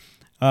Chivas.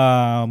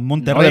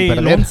 Monterrey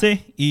el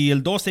 11 y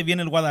el 12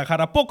 viene el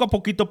Guadalajara, poco a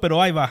poquito,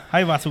 pero ahí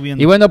va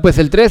subiendo. Y bueno, pues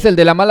el 3, el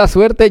de la mala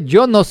suerte,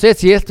 yo no sé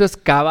si esto es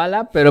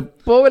cábala, pero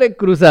pobre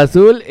Cruz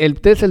Azul,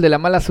 el 3, el de la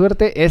mala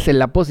suerte, es en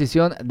la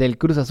posición del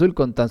Cruz Azul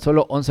con tan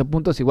solo 11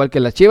 puntos, igual que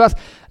las Chivas.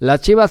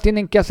 Las Chivas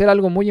tienen que hacer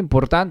algo muy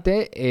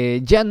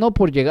importante, ya no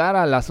por llegar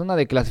a la zona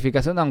de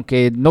clasificación,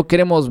 aunque no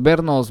queremos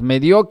vernos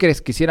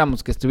mediocres,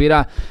 quisiéramos que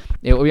estuviera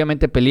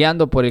obviamente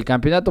peleando por el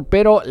campeonato,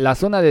 pero la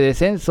zona de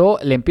descenso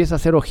le empieza a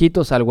hacer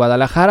ojitos al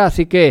Guadalajara,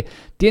 así que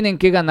tienen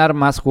que ganar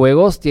más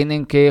juegos,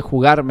 tienen que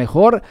jugar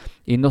mejor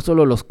y no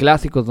solo los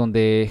clásicos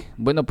donde,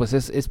 bueno, pues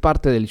es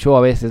parte del show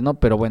a veces, ¿no?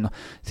 Pero bueno,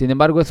 sin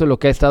embargo eso es lo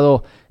que ha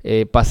estado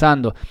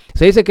pasando.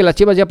 Se dice que las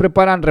Chivas ya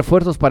preparan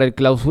refuerzos para el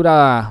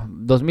Clausura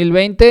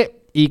 2020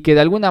 y que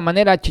de alguna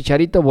manera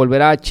Chicharito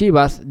volverá a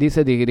Chivas, dice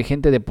el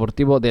dirigente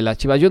deportivo de las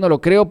Chivas. Yo no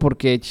lo creo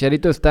porque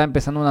Chicharito está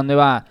empezando una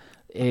nueva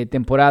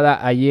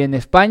temporada allí en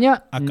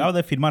España. Acaba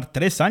de firmar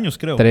 3 años,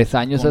 creo. 3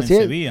 años, con así el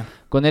es. Sevilla.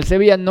 Con el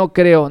Sevilla no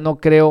creo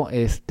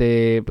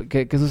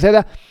que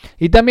suceda.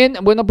 Y también,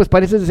 bueno, pues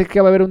parece ser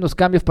que va a haber unos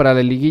cambios para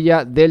la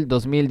liguilla del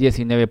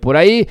 2019. Por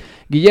ahí,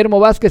 Guillermo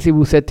Vázquez y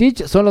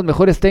Vucetich son los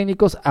mejores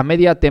técnicos a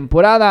media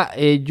temporada.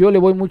 Yo le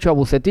voy mucho a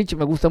Vucetich,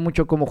 me gusta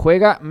mucho cómo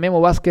juega. Memo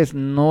Vázquez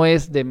no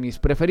es de mis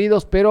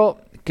preferidos, pero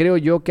creo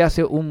yo que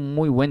hace un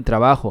muy buen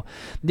trabajo.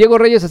 Diego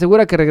Reyes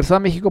asegura que regresó a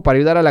México para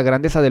ayudar a la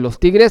grandeza de los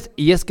Tigres,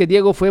 y es que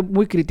Diego fue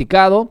muy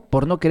criticado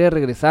por no querer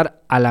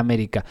regresar al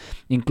América.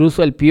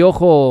 Incluso el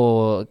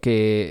Piojo,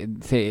 que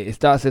se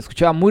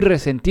escuchaba muy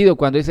resentido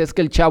cuando dice es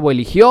que el chavo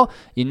eligió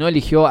y no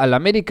eligió al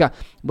América.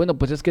 Bueno,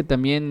 pues es que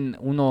también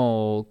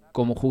uno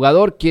como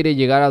jugador quiere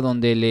llegar a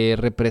donde le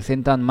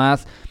representan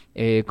más,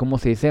 ¿cómo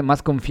se dice?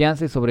 Más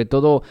confianza y sobre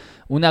todo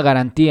una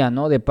garantía,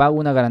 ¿no? De pago,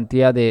 una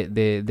garantía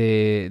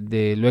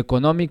de lo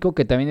económico,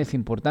 que también es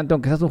importante.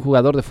 Aunque seas un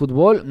jugador de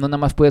fútbol, no nada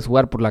más puedes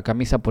jugar por la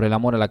camisa, por el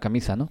amor a la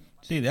camisa, ¿no?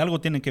 Sí, de algo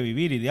tiene que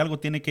vivir y de algo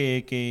tiene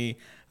que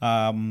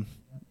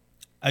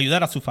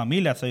ayudar a su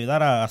familia,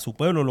 ayudar a su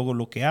pueblo,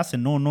 lo que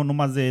hacen, no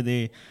más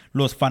de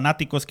los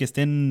fanáticos que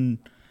estén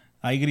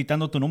ahí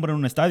gritando tu nombre en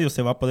un estadio,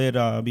 se va a poder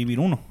vivir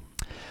uno.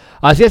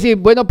 Así es, y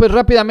bueno, pues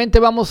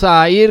rápidamente vamos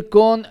a ir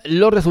con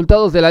los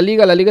resultados de la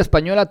Liga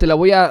Española. Te la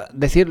voy a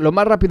decir lo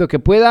más rápido que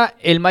pueda.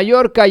 El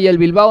Mallorca y el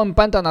Bilbao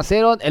empatan a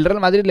 0. El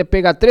Real Madrid le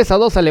pega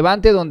 3-2 al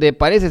Levante, donde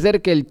parece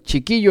ser que el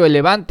chiquillo, el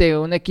Levante,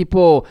 un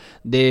equipo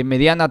de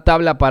mediana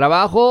tabla para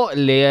abajo,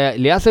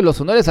 le hace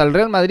los honores al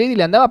Real Madrid y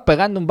le andaba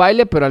pegando un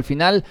baile, pero al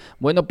final,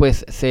 bueno,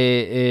 pues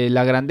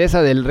la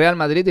grandeza del Real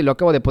Madrid, y lo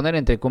acabo de poner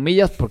entre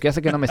comillas porque ya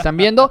sé que no me están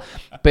viendo,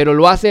 pero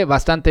lo hace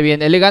bastante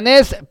bien. El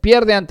Leganés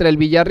pierde ante el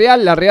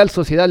Villarreal, la Real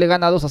Sociedad le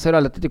gana 2-0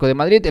 al Atlético de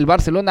Madrid, el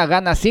Barcelona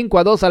gana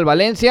 5-2 al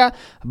Valencia,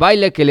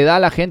 baile que le da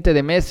a la gente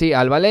de Messi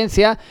al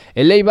Valencia,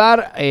 el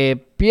Eibar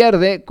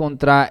pierde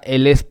contra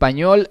el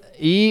Español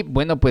y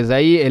bueno, pues de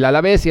ahí el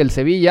Alavés y el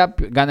Sevilla,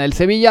 gana el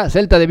Sevilla,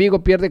 Celta de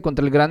Vigo pierde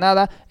contra el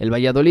Granada, el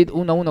Valladolid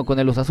 1-1 con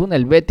el Osasuna,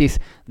 el Betis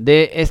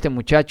de este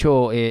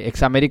muchacho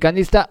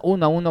examericanista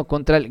 1-1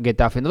 contra el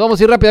Getafe. Nos vamos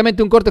a ir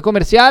rápidamente a un corte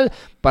comercial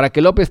para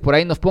que López por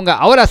ahí nos ponga,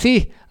 ahora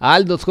sí, a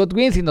Aldos Hot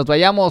Wings y nos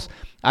vayamos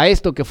a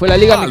esto que fue la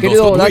Liga, mi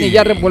querido Dani,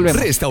 ya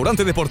volvemos.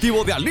 Restaurante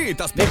Deportivo de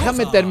Alitas Picosa.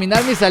 Déjame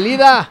terminar mi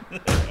salida.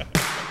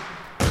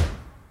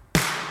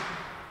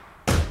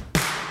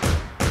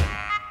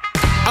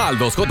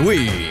 Aldos Hot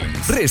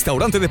Wings,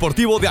 restaurante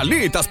deportivo de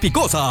alitas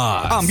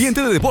picosas,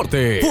 ambiente de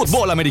deporte,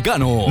 fútbol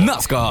americano,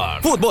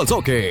 NASCAR, fútbol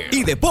soccer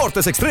y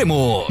deportes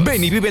extremos.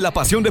 Ven y vive la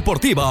pasión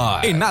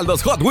deportiva en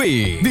Aldos Hot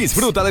Wings.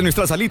 Disfruta de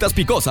nuestras alitas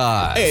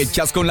picosas,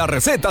 hechas con la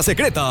receta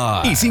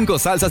secreta y 5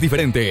 salsas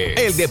diferentes.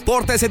 El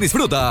deporte se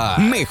disfruta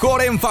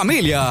mejor en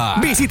familia.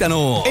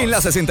 Visítanos en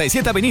la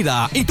 67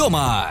 Avenida y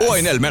Toma o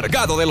en el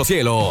Mercado de los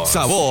Cielos.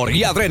 Sabor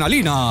y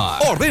adrenalina.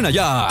 Ordena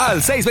ya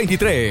al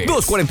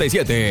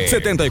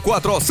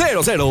 623-247-7400.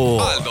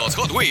 Aldos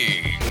Hot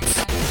Wings.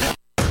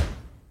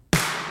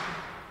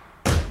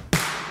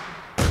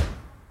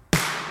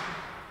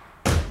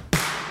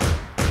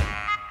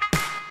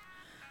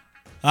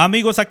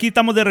 Amigos, aquí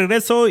estamos de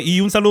regreso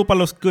y un saludo para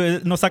los que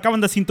nos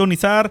acaban de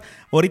sintonizar.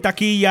 Ahorita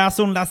aquí ya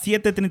son las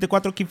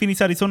 7:34 aquí en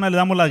Phoenix, Arizona. Le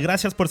damos las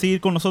gracias por seguir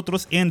con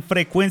nosotros en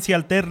frecuencia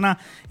alterna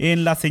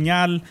en la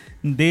señal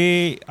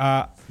de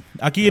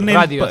aquí en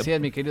radio. Así es,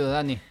 mi querido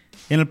Dani.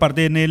 En el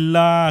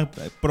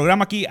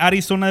programa aquí,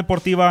 Arizona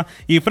Deportiva.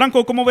 Y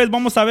Franco, ¿cómo ves?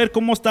 Vamos a ver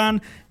cómo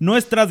están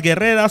nuestras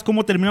guerreras,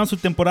 cómo terminaron su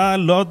temporada,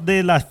 los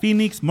de las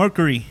Phoenix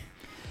Mercury.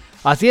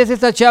 Así es,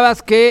 estas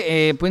chavas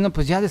que, bueno,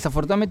 pues ya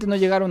desafortunadamente no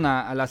llegaron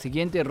a la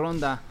siguiente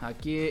ronda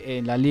aquí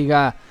en la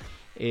Liga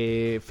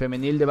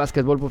Femenil de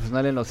Básquetbol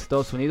Profesional en los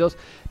Estados Unidos.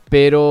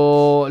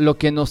 Pero lo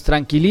que nos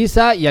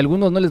tranquiliza, y a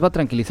algunos no les va a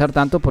tranquilizar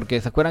tanto, porque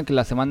se acuerdan que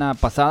la semana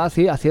pasada,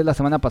 sí, así es, la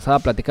semana pasada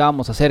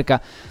platicábamos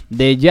acerca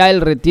de ya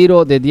el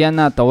retiro de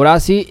Diana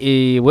Taurasi,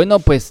 y bueno,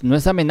 pues no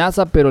es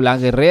amenaza, pero la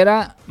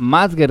guerrera,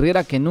 más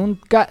guerrera que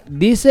nunca,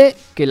 dice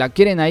que la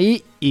quieren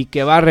ahí y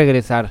que va a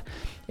regresar.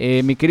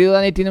 Mi querido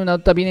Dani tiene una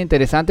nota bien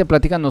interesante,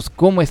 platícanos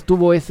cómo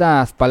estuvo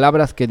esas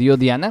palabras que dio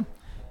Diana.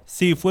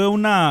 Sí, fue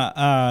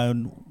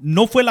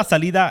no fue la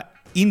salida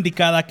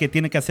indicada que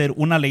tiene que hacer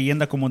una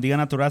leyenda como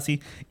Diana Taurasi,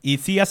 y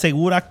sí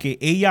asegura que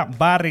ella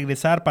va a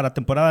regresar para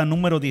temporada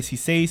número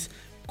 16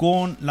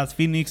 con las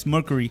Phoenix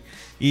Mercury.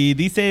 Y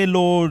dice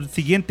lo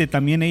siguiente,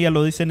 también ella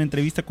lo dice en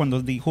entrevista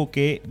cuando dijo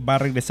que va a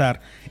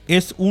regresar.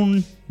 Es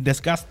un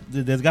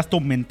desgasto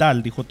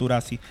mental, dijo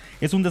Taurasi.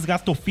 Es un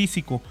desgasto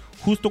físico.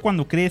 Justo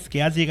cuando crees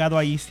que has llegado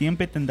ahí,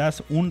 siempre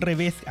tendrás un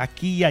revés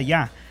aquí y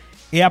allá.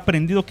 He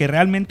aprendido que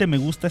realmente me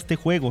gusta este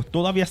juego.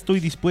 Todavía estoy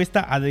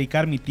dispuesta a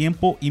dedicar mi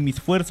tiempo y mi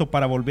esfuerzo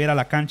para volver a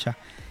la cancha.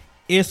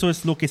 Eso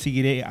es lo que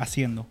seguiré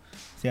haciendo.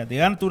 O sea,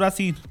 Diana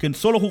Taurasi, que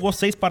solo jugó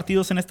 6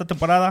 partidos en esta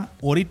temporada,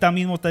 ahorita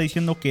mismo está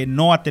diciendo que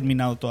no ha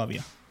terminado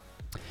todavía.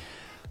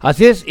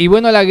 Así es, y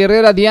bueno, la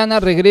guerrera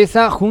Diana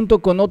regresa junto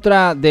con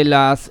otra de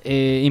las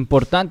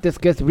importantes,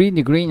 que es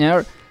Brittney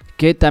Griner,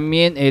 que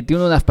también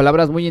tiene unas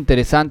palabras muy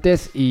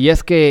interesantes, y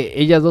es que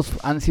ellas dos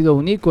han sido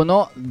un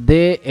ícono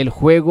del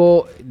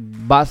juego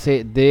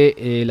base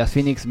de las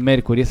Phoenix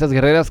Mercury. Esas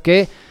guerreras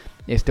que,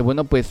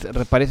 bueno, pues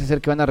parece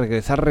ser que van a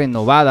regresar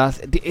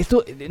renovadas.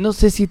 Esto no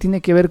sé si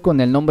tiene que ver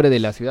con el nombre de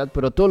la ciudad,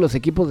 pero todos los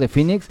equipos de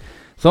Phoenix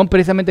son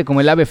precisamente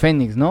como el ave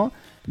Fénix, ¿no?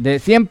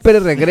 Siempre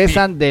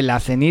regresan de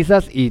las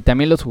cenizas, y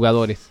también los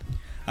jugadores.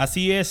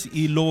 Así es,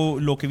 y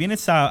lo que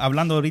vienes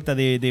hablando ahorita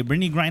de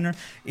Brittney Griner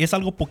es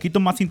algo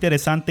poquito más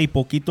interesante y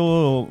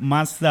poquito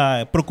más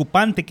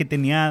preocupante que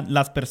tenían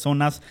las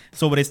personas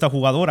sobre esta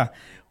jugadora.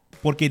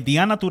 Porque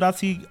Diana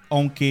Taurasi,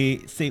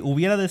 aunque se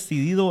hubiera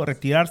decidido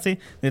retirarse,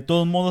 de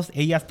todos modos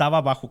ella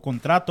estaba bajo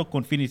contrato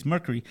con Phoenix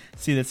Mercury.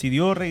 Si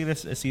decidió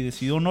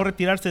no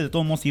retirarse, de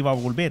todos modos iba a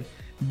volver.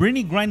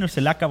 Brittney Griner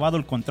se le ha acabado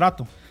el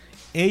contrato.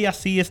 Ella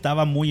sí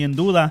estaba muy en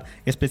duda,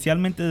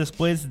 especialmente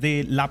después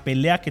de la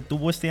pelea que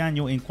tuvo este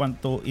año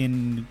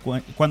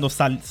cuando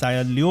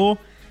salió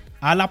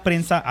a la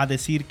prensa a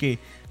decir que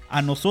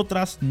a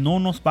nosotras no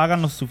nos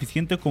pagan lo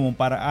suficiente como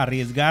para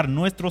arriesgar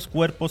nuestros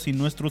cuerpos y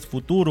nuestros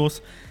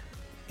futuros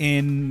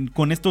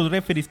con estos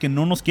referees que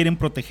no nos quieren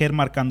proteger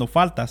marcando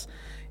faltas.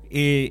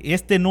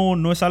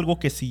 No es algo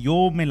que si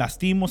yo me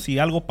lastimo, si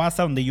algo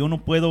pasa donde yo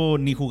no puedo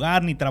ni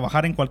jugar ni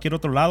trabajar en cualquier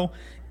otro lado,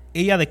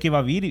 ¿ella de qué va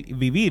a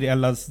vivir? A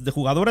las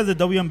jugadoras de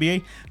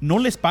WNBA no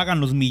les pagan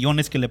los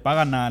millones que le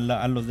pagan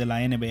a los de la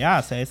NBA.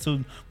 O sea, es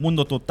un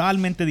mundo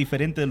totalmente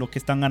diferente de lo que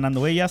están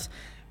ganando ellas.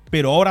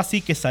 Pero ahora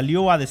sí que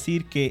salió a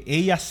decir que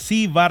ella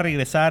sí va a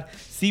regresar,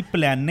 sí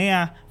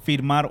planea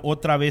firmar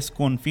otra vez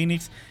con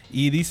Phoenix.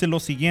 Y dice lo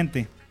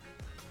siguiente: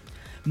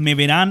 me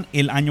verán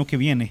el año que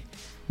viene.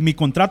 Mi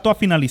contrato ha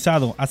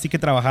finalizado, así que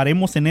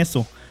trabajaremos en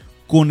eso.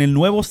 Con el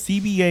nuevo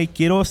CBA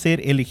quiero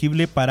ser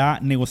elegible para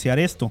negociar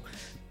esto.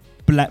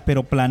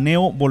 Pero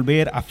planeo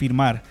volver a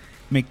firmar.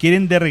 Me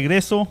quieren de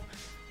regreso.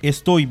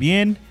 Estoy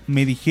bien.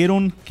 Me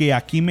dijeron que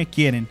aquí me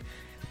quieren.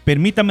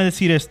 Permítame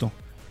decir esto,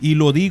 y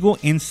lo digo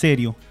en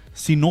serio.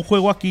 Si no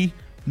juego aquí,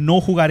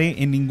 no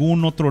jugaré en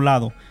ningún otro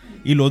lado.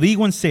 Y lo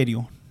digo en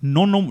serio.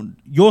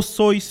 Yo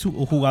soy su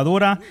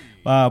jugadora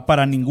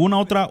para ninguna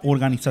otra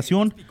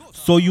organización.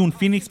 Soy un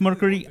Phoenix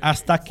Mercury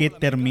hasta que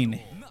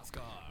termine.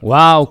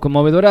 Wow,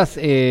 conmovedoras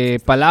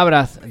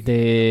palabras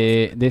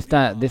de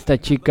esta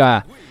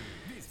chica.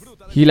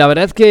 Y la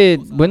verdad es que,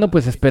 bueno,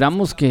 pues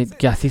esperamos que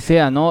así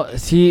sea, ¿no?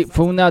 Sí,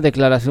 fue una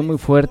declaración muy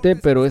fuerte,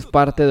 pero es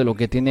parte de lo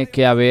que tiene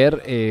que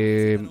haber.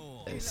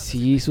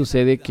 Sí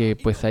sucede que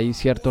pues hay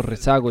cierto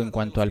rezago en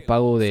cuanto al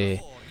pago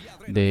de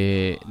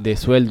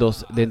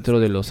sueldos dentro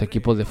de los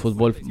equipos de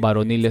fútbol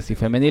varoniles y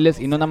femeniles,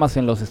 y no nada más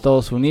en los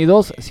Estados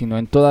Unidos, sino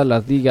en todas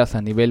las ligas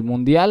a nivel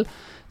mundial.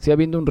 Sí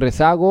habiendo un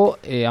rezago,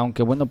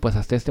 aunque bueno, pues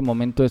hasta este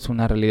momento es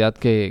una realidad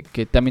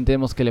que también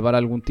tenemos que elevar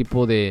algún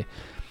tipo de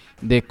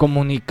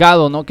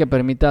comunicado, ¿no? Que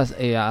permita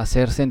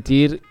hacer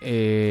sentir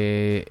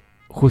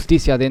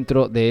justicia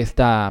dentro de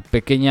esta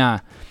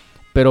pequeña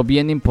pero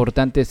bien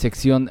importante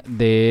sección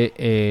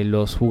de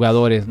los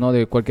jugadores, ¿no?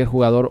 De cualquier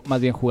jugador,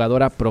 más bien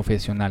jugadora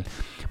profesional.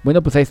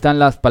 Bueno, pues ahí están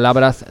las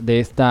palabras de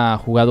esta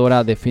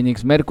jugadora de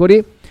Phoenix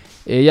Mercury.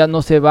 Ella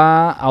no se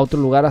va a otro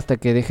lugar hasta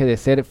que deje de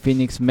ser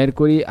Phoenix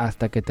Mercury,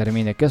 hasta que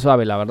termine. Qué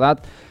suave, la verdad.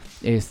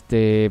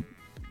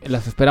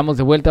 Las esperamos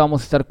de vuelta,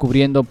 vamos a estar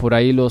cubriendo por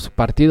ahí los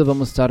partidos,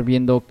 vamos a estar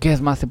viendo qué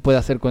más se puede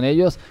hacer con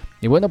ellos.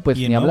 Y bueno, pues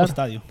ni hablar.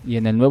 Estadio. Y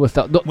en el nuevo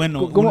estadio.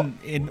 Bueno,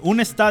 un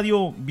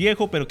estadio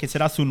viejo, pero que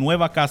será su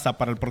nueva casa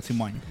para el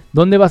próximo año.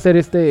 ¿Dónde va a ser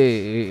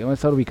dónde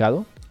está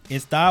ubicado?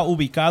 Está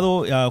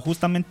ubicado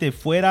justamente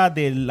fuera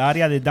del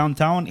área de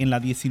downtown, en la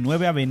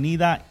 19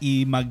 Avenida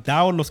y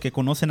McDowell, los que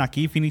conocen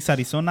aquí, Phoenix,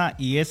 Arizona,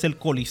 y es el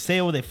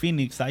Coliseo de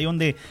Phoenix, ahí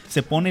donde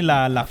se pone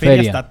la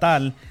feria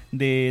estatal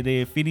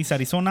de Phoenix,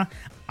 Arizona.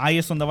 Ahí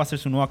es donde va a ser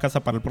su nueva casa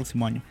para el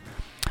próximo año.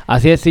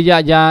 Así es, sí, ya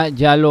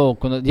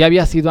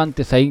había sido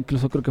antes ahí,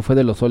 incluso creo que fue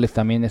de los Soles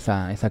también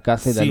esa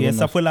casa. Sí,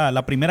 esa fue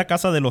la primera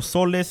casa de los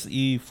Soles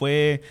y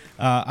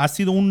ha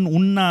sido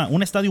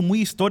un estadio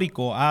muy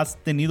histórico. Ha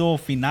tenido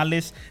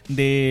finales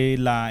de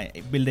la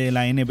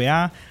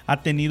NBA,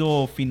 ha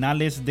tenido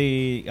finales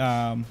de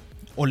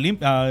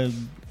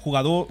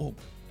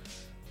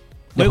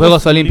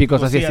Juegos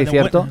Olímpicos, así es,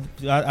 ¿cierto?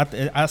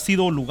 Ha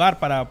sido lugar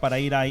para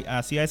ir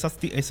hacia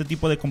ese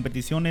tipo de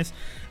competiciones.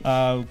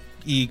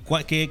 Y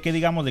que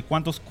digamos de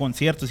cuántos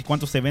conciertos y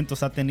cuántos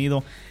eventos ha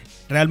tenido.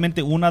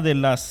 Realmente uno de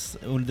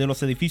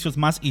los edificios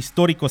más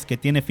históricos que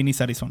tiene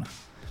Phoenix, Arizona.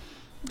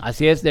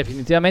 Así es,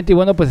 definitivamente. Y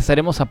bueno, pues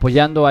estaremos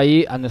apoyando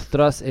ahí a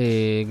nuestras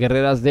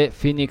guerreras de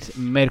Phoenix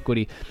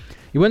Mercury.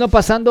 Y bueno,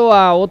 pasando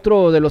a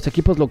otro de los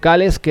equipos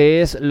locales,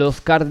 que es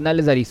los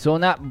Cardenales de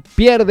Arizona.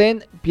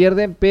 Pierden,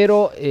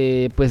 pero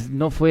pues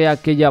no fue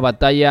aquella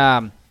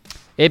batalla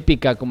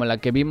épica como la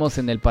que vimos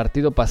en el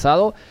partido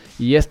pasado.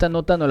 Y esta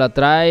nota nos la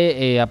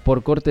trae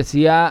por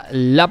cortesía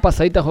la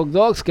pasadita Hot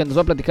Dogs, que nos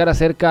va a platicar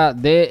acerca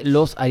de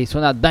los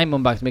Arizona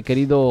Diamondbacks, mi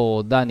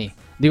querido Dani.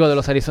 Digo, de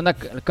los Arizona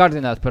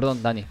Cardinals,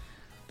 perdón, Dani.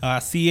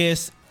 Así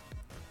es.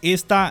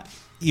 Esta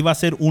iba a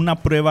ser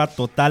una prueba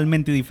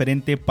totalmente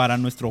diferente para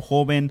nuestro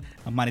joven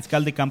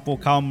mariscal de campo,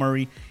 Kyle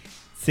Murray.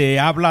 Se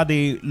habla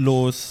de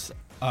los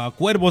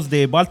Cuervos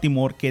de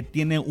Baltimore, que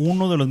tiene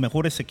uno de los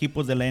mejores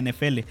equipos de la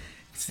NFL.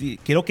 Sí,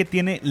 creo que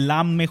tiene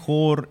la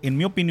mejor, en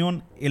mi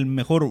opinión, el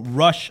mejor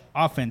rush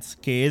offense,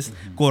 que es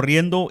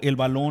corriendo el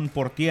balón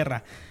por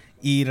tierra.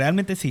 Y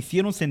realmente se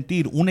hicieron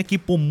sentir un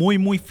equipo muy,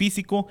 muy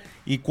físico.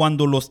 Y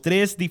cuando los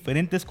tres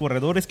diferentes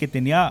corredores que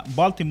tenía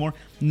Baltimore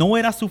no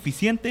era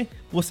suficiente,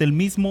 pues el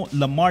mismo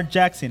Lamar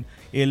Jackson,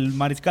 el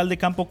mariscal de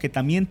campo, que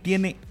también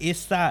tiene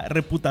esa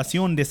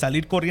reputación de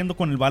salir corriendo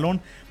con el balón,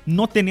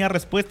 no tenía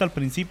respuesta al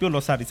principio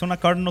los Arizona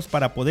Cardinals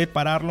para poder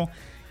pararlo.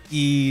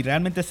 Y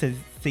realmente se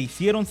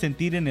hicieron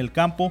sentir en el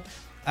campo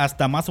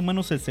hasta más o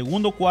menos el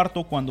segundo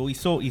cuarto, cuando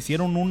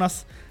hicieron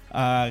unos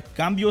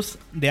cambios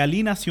de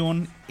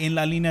alineación en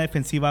la línea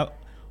defensiva,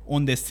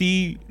 donde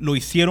sí lo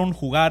hicieron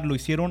jugar, lo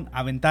hicieron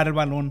aventar el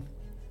balón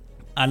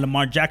a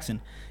Lamar Jackson,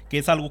 que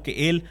es algo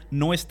que él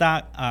no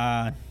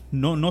está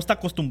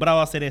acostumbrado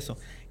a hacer eso.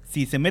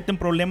 Si se mete en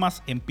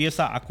problemas,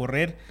 empieza a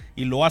correr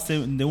y lo hace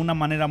de una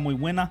manera muy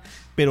buena,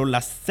 pero la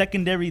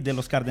secondary de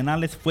los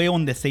Cardenales fue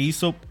donde se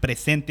hizo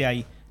presente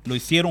ahí. Lo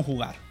hicieron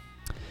jugar.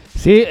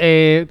 Sí,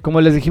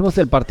 como les dijimos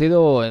el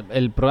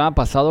programa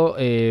pasado,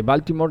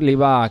 Baltimore le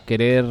iba a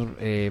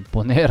querer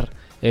poner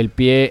el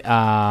pie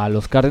a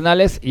los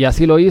Cardenales, y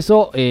así lo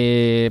hizo.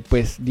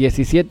 Pues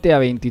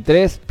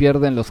 17-23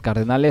 pierden los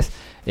Cardenales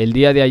el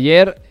día de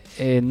ayer.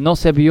 No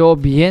se vio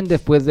bien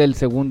después del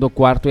segundo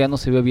cuarto, ya no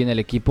se vio bien el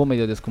equipo,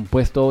 medio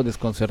descompuesto,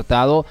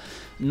 desconcertado.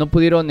 No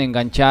pudieron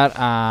enganchar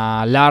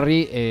a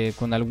Larry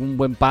con algún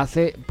buen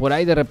pase, por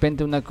ahí de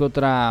repente una que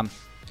otra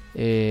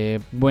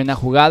buena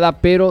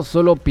jugada, pero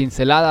solo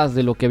pinceladas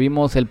de lo que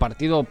vimos el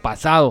partido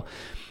pasado.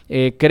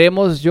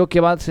 Creemos yo que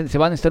se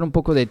va a necesitar un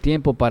poco de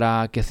tiempo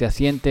para que se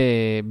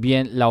asiente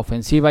bien la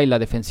ofensiva y la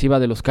defensiva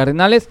de los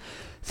Cardenales.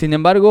 Sin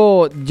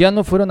embargo, ya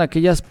no fueron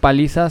aquellas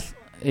palizas.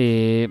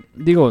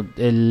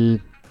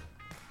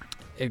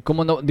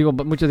 ¿Cómo no?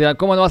 Muchos dirán,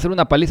 ¿cómo no va a ser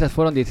una paliza?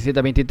 Fueron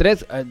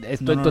 17-23.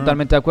 Estoy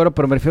totalmente de acuerdo,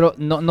 pero me refiero,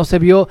 no se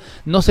vio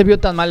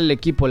tan mal el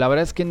equipo. La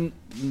verdad es que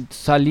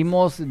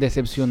salimos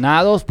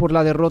decepcionados por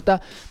la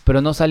derrota,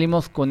 pero no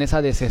salimos con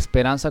esa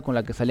desesperanza con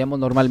la que salíamos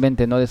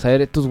normalmente, ¿no? De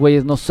saber, estos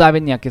güeyes no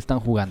saben ni a qué están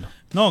jugando.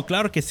 No,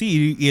 claro que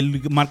sí. Y el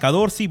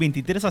marcador sí,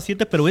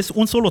 23-7, pero es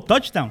un solo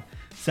touchdown.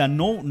 O sea,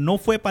 no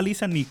fue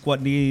paliza ni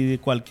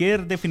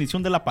cualquier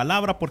definición de la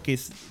palabra, porque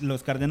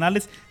los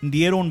Cardenales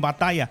dieron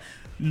batalla.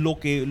 Lo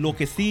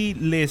que sí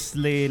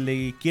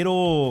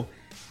quiero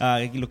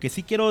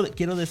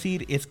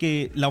decir es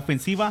que la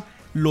ofensiva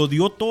lo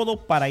dio todo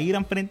para ir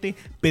enfrente,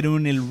 pero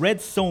en el red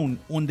zone,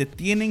 donde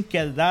tienen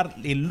que dar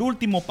el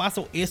último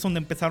paso, es donde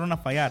empezaron a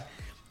fallar.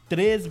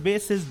 3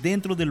 veces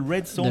dentro del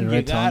red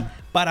zone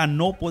para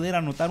no poder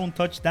anotar un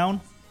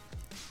touchdown.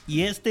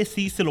 Y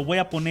sí se lo voy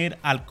a poner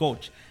al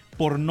coach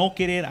por no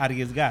querer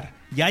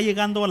arriesgar. Ya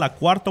llegando a la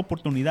cuarta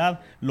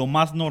oportunidad, lo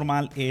más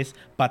normal es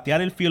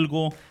patear el field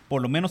goal,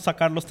 por lo menos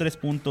sacar los 3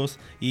 puntos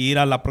y ir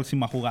a la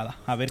próxima jugada,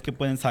 a ver qué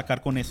pueden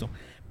sacar con eso.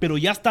 Pero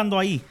ya estando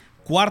ahí,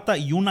 4ª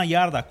y 1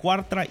 yarda,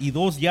 4ª y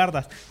 2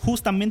 yardas,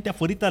 justamente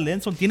afuera de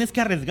Enson, tienes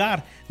que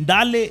arriesgar.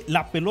 Dale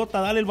la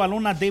pelota, dale el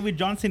balón a David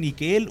Johnson y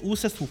que él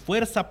use su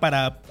fuerza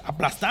para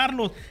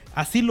aplastarlos.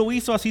 Así lo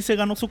hizo, así se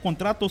ganó su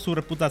contrato, su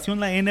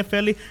reputación en la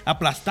NFL,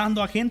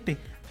 aplastando a gente.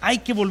 Hay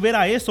que volver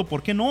a eso,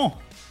 ¿por qué no?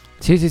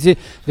 Sí.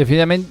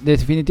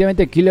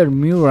 Definitivamente Killer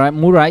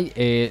Murray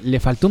le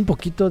faltó un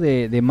poquito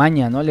de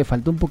maña, ¿no? Le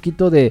faltó un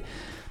poquito de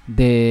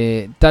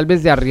tal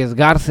vez de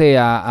arriesgarse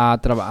a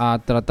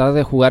tratar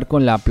de jugar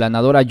con la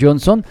aplanadora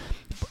Johnson,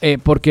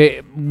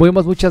 porque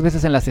vimos muchas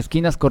veces en las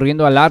esquinas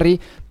corriendo a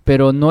Larry,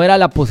 pero no era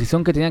la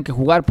posición que tenían que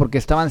jugar porque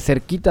estaban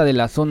cerquita de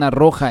la zona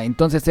roja.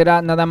 Entonces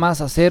era nada más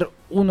hacer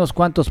unos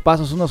cuantos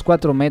pasos, unos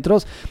 4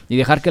 metros y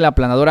dejar que la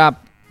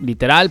aplanadora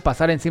literal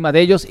pasar encima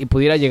de ellos y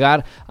pudiera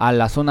llegar a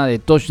la zona de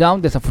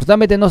touchdown.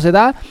 Desafortunadamente no se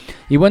da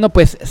y bueno,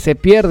 pues se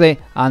pierde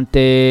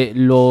ante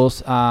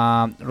los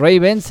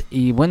Ravens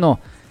y bueno,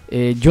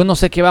 yo no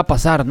sé qué va a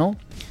pasar, ¿no?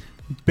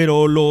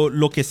 Pero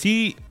lo que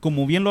sí,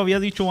 como bien lo había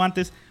dicho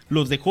antes,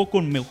 los dejó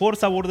con mejor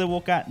sabor de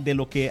boca de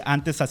lo que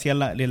antes hacía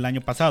el año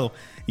pasado.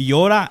 Y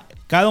ahora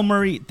Kyler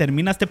Murray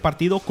termina este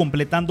partido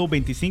completando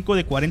 25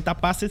 de 40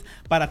 pases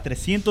para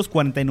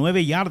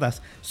 349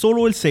 yardas.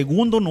 Solo el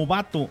segundo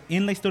novato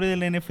en la historia de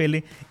la NFL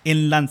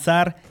en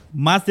lanzar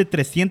más de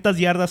 300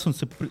 yardas en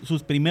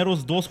sus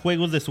primeros 2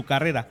 juegos de su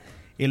carrera.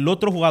 El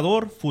otro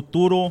jugador,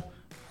 futuro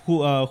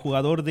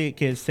jugador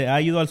que se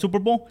ha ido al Super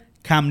Bowl,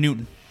 Cam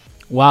Newton.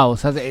 Wow, o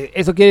sea,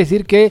 eso quiere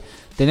decir que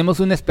tenemos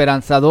un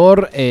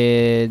esperanzador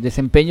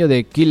desempeño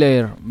de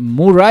Killer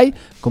Murray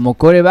como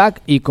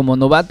quarterback y como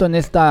novato en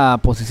esta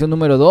posición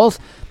número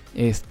 2.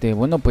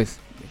 Bueno, pues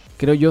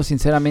creo yo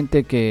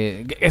sinceramente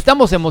que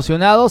estamos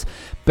emocionados,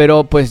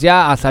 pero pues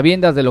ya a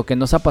sabiendas de lo que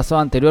nos ha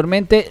pasado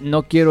anteriormente,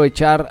 no quiero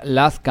echar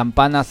las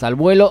campanas al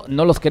vuelo,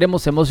 no los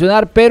queremos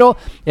emocionar, pero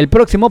el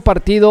próximo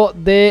partido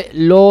de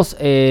los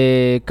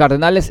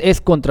Cardenales es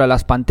contra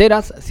las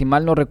Panteras, si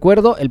mal no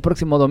recuerdo, el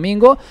próximo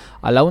domingo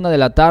a la 1 de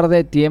la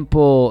tarde,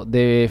 tiempo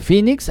de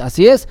Phoenix,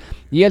 así es.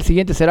 Y el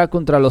siguiente será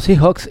contra los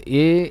Seahawks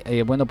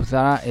y bueno, pues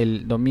será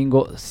el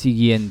domingo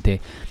siguiente.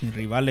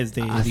 Rivales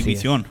de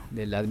división.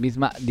 De la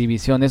misma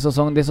división. Esos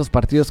son de esos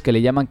partidos que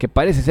le llaman que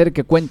parece ser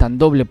que cuentan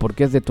doble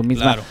porque es de tu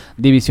misma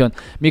división.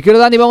 Mi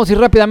querido Dani, vamos a ir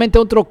rápidamente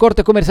a otro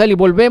corte comercial y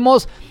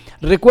volvemos.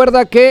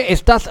 Recuerda que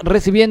estás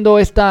recibiendo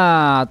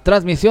esta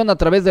transmisión a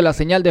través de la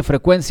señal de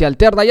frecuencia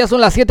alterna. Ya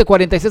son las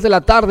 7:46 de la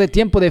tarde,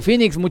 tiempo de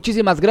Phoenix.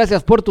 Muchísimas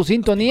gracias por tu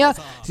sintonía.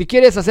 Si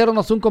quieres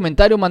hacernos un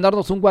comentario,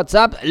 mandarnos un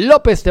WhatsApp,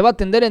 López te va a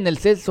atender en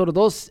el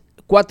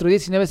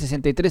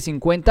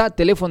 602-419-6350,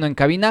 teléfono en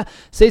cabina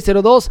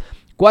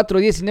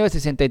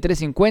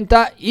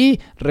 602-419-6350. Y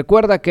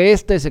recuerda que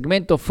este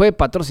segmento fue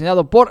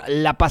patrocinado por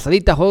La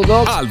Pasadita Hot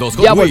Dogs.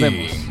 Ya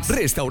volvemos.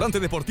 Restaurante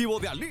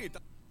Deportivo de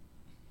Alita.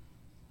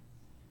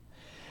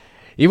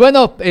 Y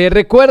bueno,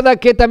 recuerda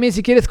que también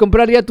si quieres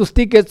comprar ya tus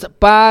tickets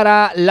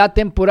para la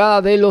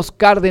temporada de los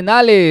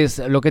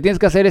Cardenales, lo que tienes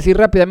que hacer es ir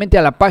rápidamente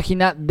a la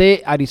página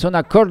de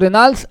Arizona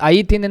Cardinals.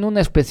 Ahí tienen un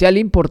especial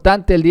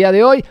importante el día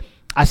de hoy.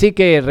 Así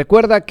que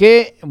recuerda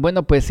que,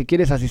 bueno, pues si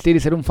quieres asistir y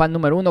ser un fan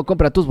número 1,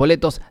 compra tus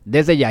boletos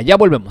desde ya. Ya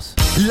volvemos.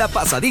 La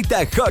Pasadita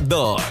Hot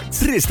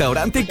Dogs.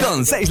 Restaurante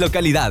con 6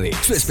 localidades.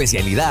 Su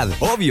especialidad,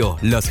 obvio,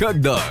 los hot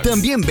dogs.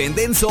 También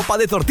venden sopa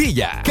de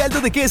tortilla,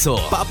 caldo de queso,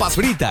 papas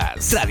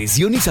fritas.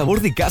 Tradición y sabor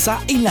de casa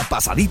en La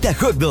Pasadita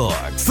Hot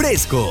Dogs.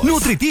 Fresco,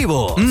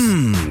 nutritivo,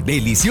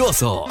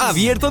 delicioso.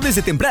 Abierto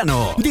desde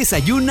temprano.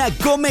 Desayuna,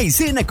 come y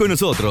cena con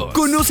nosotros.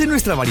 Conoce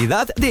nuestra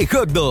variedad de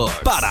hot dogs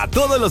para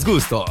todos los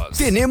gustos.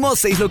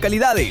 Tenemos 6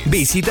 localidades.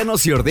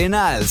 Visítanos y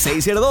ordena al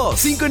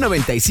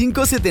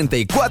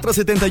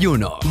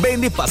 602-595-7471.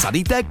 Ven de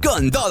pasadita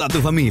con toda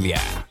tu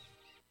familia.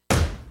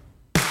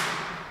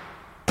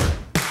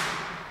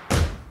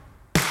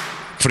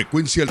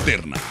 Frecuencia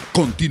Alterna.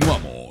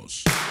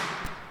 Continuamos.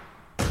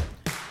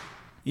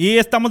 Y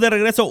estamos de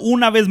regreso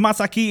una vez más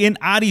aquí en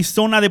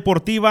Arizona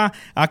Deportiva,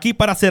 aquí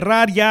para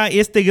cerrar ya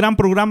este gran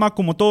programa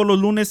como todos los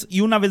lunes. Y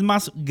una vez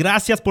más,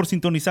 gracias por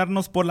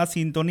sintonizarnos por la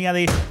sintonía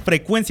de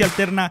Frecuencia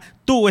Alterna,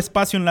 tu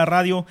espacio en la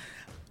radio.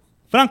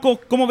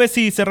 Franco, ¿cómo ves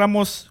si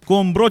cerramos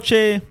con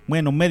broche,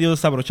 bueno, medio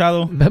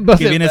desabrochado,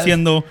 que viene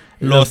siendo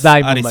los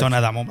Arizona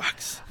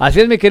Diamondbacks? Así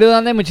es, mi querido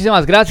Dani,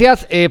 muchísimas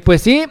gracias.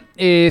 Pues sí,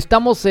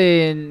 estamos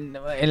en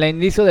el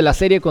inicio de la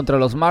serie contra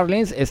los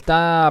Marlins.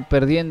 Va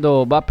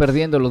perdiendo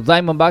los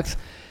Diamondbacks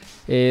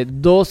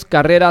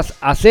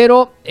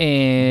 2-0.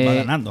 Va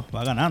ganando.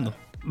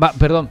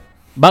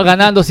 Va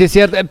ganando, sí es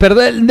cierto.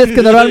 Perdón, es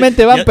que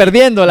normalmente van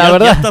perdiendo, la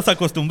verdad. Ya estás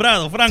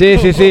acostumbrado, Franco.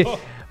 Sí.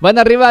 Van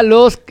arriba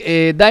los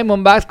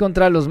Diamondbacks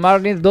contra los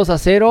Marlins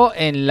 2-0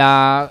 en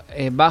la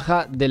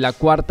baja de la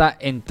cuarta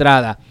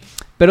entrada.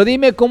 Pero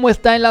dime cómo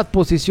está en la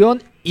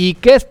posición y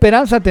qué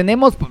esperanza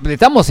tenemos.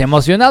 Estamos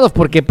emocionados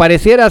porque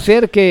pareciera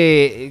ser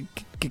que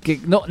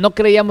no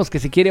creíamos que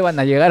siquiera iban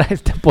a llegar a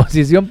esta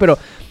posición, pero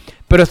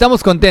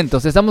estamos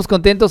contentos,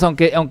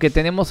 aunque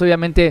tenemos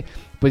obviamente,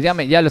 pues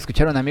ya lo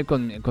escucharon a mí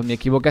con mi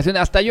equivocación.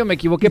 Hasta yo me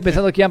equivoqué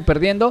pensando que iban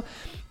perdiendo.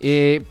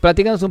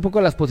 Platícanos un poco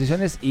las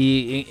posiciones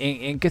y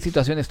en qué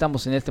situación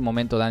estamos en este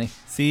momento, Dani.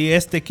 Sí,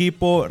 este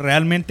equipo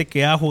realmente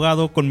que ha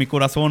jugado con mi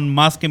corazón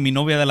más que mi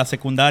novia de la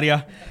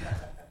secundaria.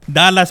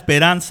 Da la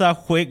esperanza,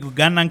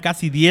 ganan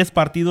casi 10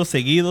 partidos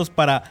seguidos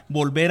para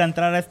volver a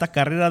entrar a esta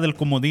carrera del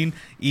comodín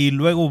y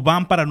luego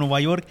van para Nueva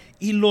York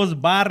y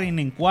los barren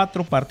en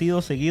 4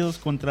 partidos seguidos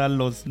contra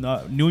los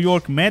New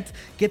York Mets,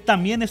 que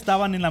también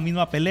estaban en la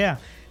misma pelea.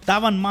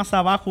 Estaban más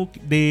abajo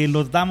de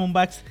los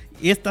Diamondbacks.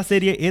 Esta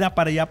serie era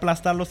para ya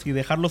aplastarlos y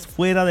dejarlos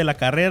fuera de la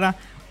carrera.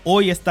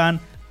 Hoy están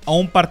a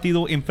un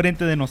partido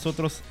enfrente de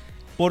nosotros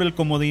por el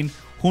comodín,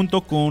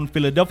 junto con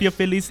Philadelphia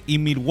Phillies y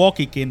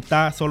Milwaukee, que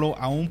está solo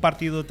a un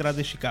partido detrás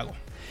de Chicago.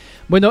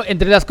 Bueno,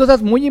 entre las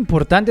cosas muy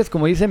importantes,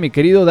 como dice mi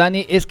querido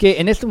Dani, es que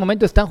en este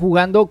momento están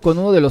jugando con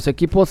uno de los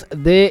equipos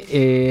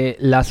de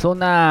la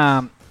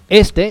zona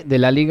este, de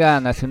la Liga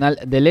Nacional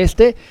del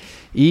Este,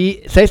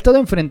 y se ha estado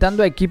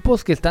enfrentando a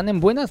equipos que están en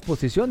buenas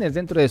posiciones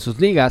dentro de sus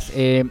ligas,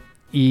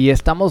 y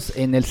estamos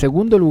en el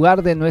segundo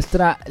lugar de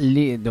nuestra,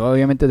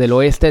 obviamente del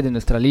oeste de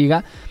nuestra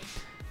liga.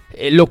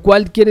 Lo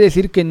cual quiere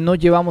decir que no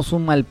llevamos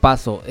un mal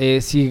paso.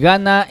 Si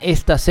gana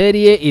esta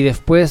serie y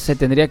después se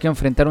tendría que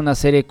enfrentar una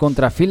serie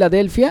contra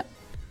Filadelfia.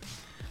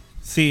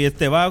 Sí,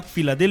 va a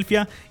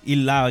Filadelfia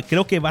y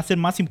creo que va a ser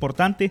más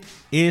importante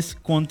es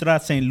contra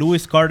St.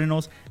 Louis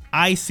Cardinals.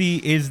 Ahí sí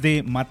es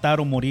de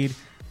matar o morir.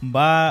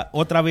 Va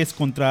otra vez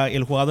contra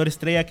el jugador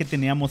estrella que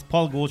teníamos,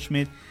 Paul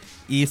Goldschmidt.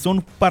 Y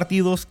son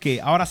partidos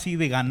que ahora sí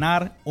de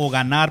ganar o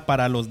ganar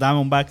para los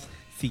Diamondbacks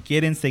si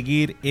quieren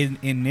seguir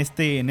en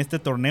este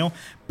torneo.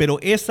 Pero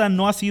esa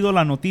no ha sido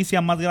la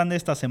noticia más grande de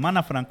esta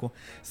semana, Franco,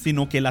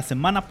 sino que la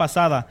semana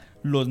pasada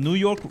los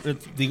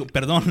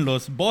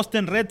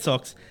Boston Red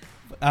Sox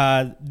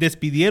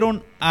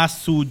despidieron a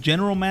su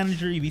general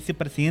manager y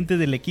vicepresidente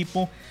del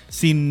equipo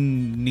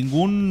sin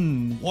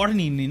ningún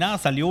warning ni nada.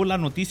 Salió la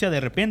noticia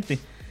de repente.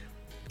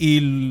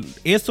 Y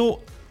eso,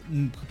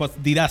 pues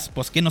dirás,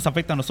 pues ¿qué nos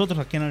afecta a nosotros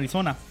aquí en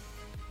Arizona?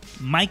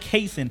 Mike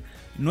Hazen,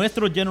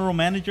 nuestro general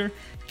manager,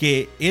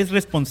 que es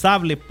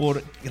responsable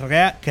por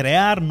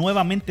crear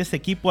nuevamente ese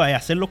equipo y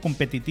hacerlo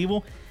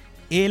competitivo,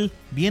 él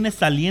viene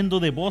saliendo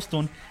de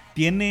Boston,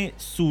 tiene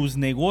sus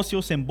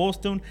negocios en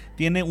Boston,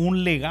 tiene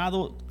un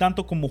legado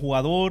tanto como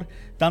jugador,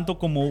 tanto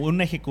como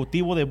un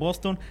ejecutivo de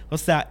Boston. O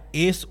sea,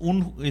 es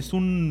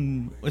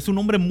un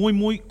hombre muy,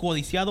 muy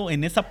codiciado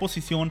en esa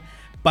posición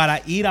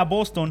para ir a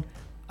Boston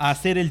a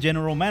ser el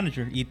general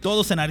manager. Y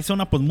todos en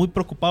Arizona pues muy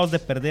preocupados de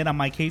perder a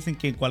Mike Hazen,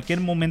 que en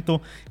cualquier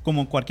momento, como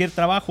en cualquier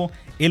trabajo,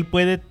 él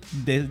puede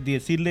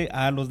decirle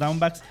a los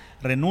Diamondbacks: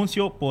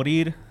 renuncio por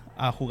ir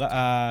a jugar,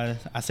 a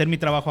hacer mi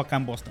trabajo acá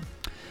en Boston.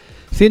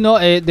 Sí, no,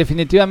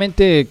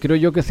 definitivamente creo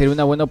yo que sería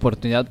una buena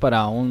oportunidad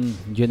para un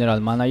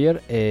general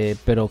manager,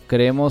 pero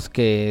creemos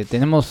que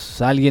tenemos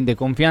a alguien de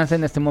confianza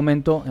en este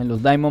momento en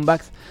los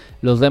Diamondbacks.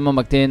 Los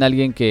Diamondbacks tienen a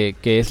alguien que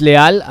es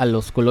leal a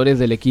los colores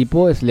del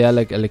equipo, es leal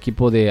al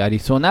equipo de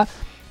Arizona,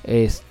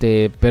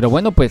 Pero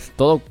bueno, pues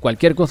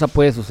cualquier cosa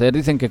puede suceder.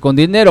 Dicen que con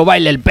dinero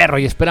baila el perro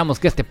y esperamos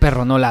que este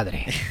perro no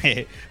ladre.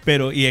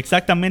 Pero y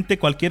exactamente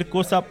cualquier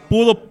cosa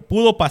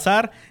pudo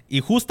pasar, y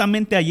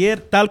justamente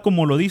ayer, tal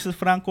como lo dices,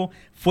 Franco,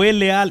 fue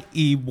leal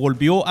y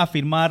volvió a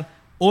firmar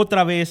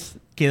otra vez,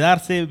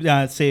 quedarse,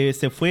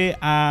 se fue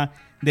a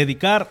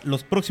dedicar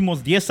los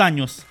próximos 10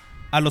 años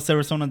a los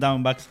Arizona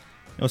Diamondbacks.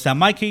 O sea,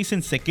 Mike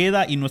Hazen se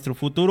queda y nuestro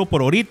futuro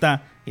por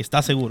ahorita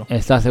está seguro.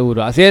 Está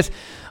seguro, así es.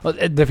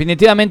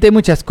 Definitivamente hay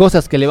muchas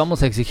cosas que le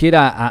vamos a exigir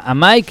a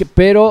Mike,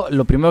 pero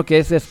lo primero que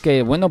es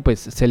que, bueno, pues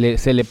se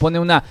le pone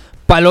una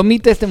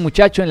palomita a este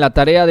muchacho en la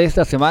tarea de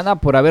esta semana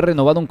por haber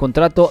renovado un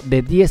contrato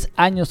de 10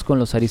 años con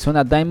los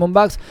Arizona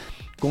Diamondbacks,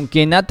 con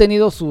quien ha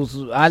tenido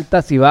sus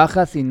altas y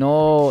bajas y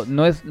no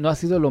ha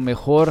sido lo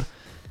mejor.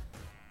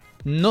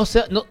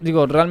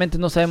 Realmente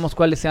no sabemos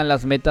cuáles sean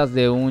las metas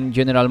de un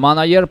general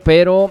manager,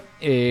 pero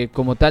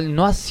como tal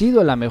no ha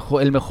sido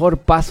el mejor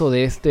paso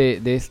en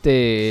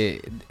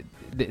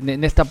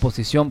esta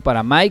posición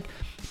para Mike.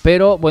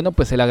 Pero bueno,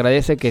 pues se le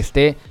agradece que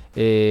esté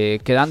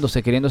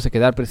queriéndose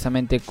quedar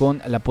precisamente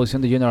con la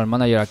posición de general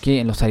manager aquí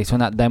en los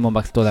Arizona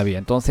Diamondbacks todavía.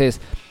 Entonces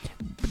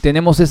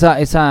tenemos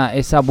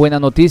esa buena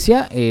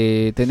noticia,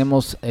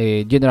 tenemos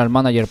general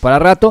manager para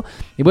rato.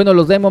 Y bueno,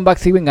 los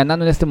Diamondbacks siguen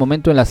ganando en este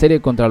momento en la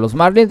serie contra los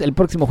Marlins. El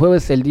próximo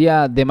jueves, el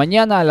día de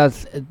mañana a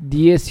las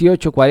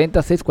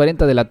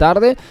 6:40 de la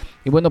tarde.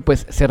 Y bueno,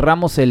 pues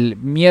cerramos el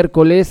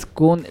miércoles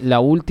con la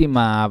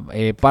última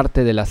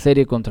parte de la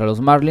serie contra los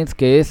Marlins,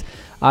 que es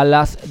a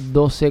las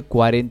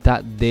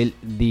 12:40 del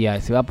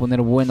día. Se va a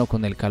poner bueno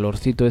con el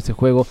calorcito de ese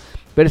juego,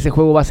 pero ese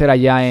juego va a ser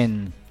allá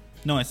en...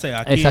 No, es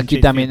aquí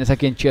también, es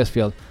aquí en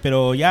Chesterfield.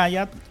 Pero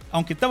ya,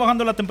 aunque está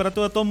bajando la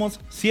temperatura de todos modos,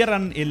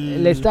 cierran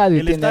el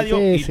estadio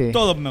y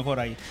todo mejor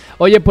ahí.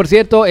 Oye, por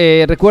cierto,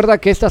 recuerda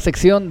que esta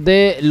sección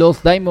de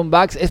los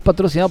Diamondbacks es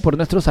patrocinada por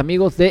nuestros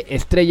amigos de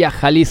Estrella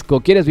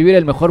Jalisco. ¿Quieres vivir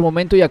el mejor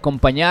momento y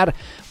acompañar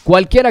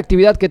cualquier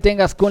actividad que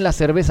tengas con la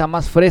cerveza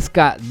más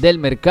fresca del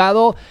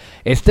mercado?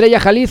 Estrella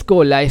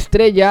Jalisco, la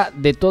estrella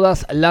de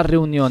todas las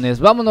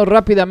reuniones. Vámonos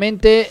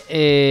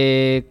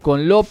rápidamente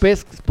con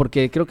López,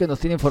 porque creo que nos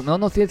tiene información.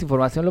 ¿No nos tienes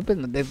información, López?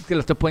 Es que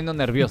lo estoy poniendo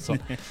nervioso.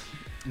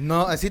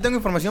 No, sí tengo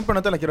información, pero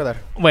no te la quiero dar.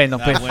 Bueno,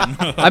 pues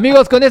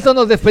amigos, con esto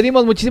nos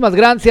despedimos. Muchísimas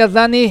gracias,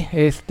 Dani.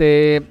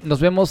 Nos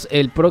vemos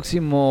el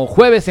próximo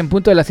jueves en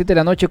punto de las 7 de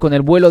la noche con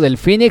el vuelo del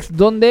Phoenix,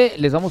 donde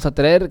les vamos a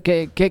traer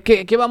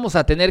 ¿qué vamos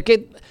a tener?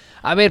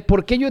 A ver,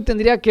 ¿por qué yo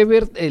tendría que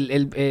ver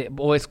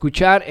o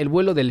escuchar el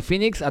vuelo del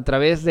Phoenix a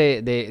través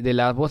de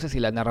las voces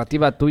y la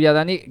narrativa tuya,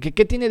 Dani?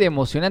 ¿Qué tiene de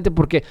emocionante?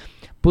 Porque,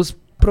 pues,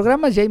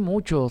 programas ya hay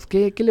muchos.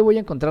 ¿Qué le voy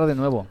a encontrar de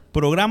nuevo?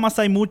 Programas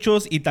hay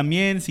muchos, y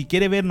también si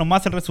quiere ver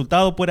nomás el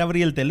resultado, puede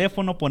abrir el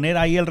teléfono, poner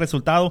ahí el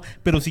resultado.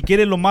 Pero si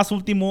quiere lo más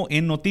último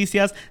en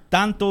noticias,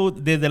 tanto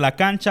desde la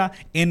cancha,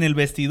 en el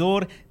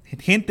vestidor,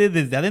 gente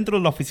desde adentro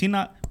de la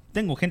oficina...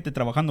 Tengo gente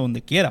trabajando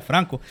donde quiera,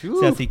 Franco. O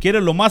sea, si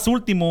quieres lo más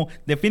último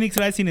de Phoenix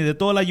Rising y de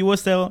toda la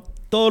USL,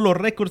 todos los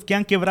récords que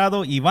han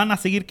quebrado y van a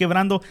seguir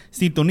quebrando,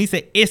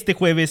 sintonice este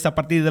jueves a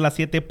partir de las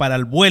 7 para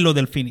el vuelo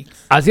del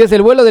Phoenix. Así es,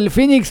 el vuelo del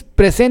Phoenix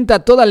presenta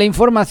toda la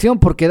información,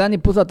 porque Dani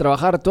puso a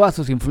trabajar todas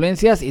sus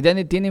influencias y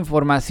Dani tiene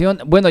información.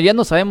 Bueno, ya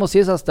no sabemos si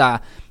es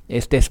hasta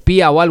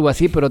espía o algo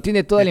así, pero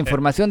tiene toda la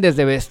información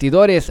desde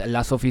vestidores,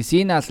 las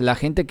oficinas, la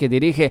gente que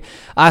dirige,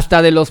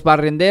 hasta de los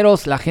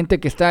barrenderos, la gente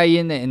que está ahí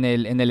en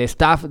el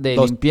staff de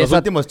limpieza. Los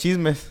últimos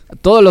chismes.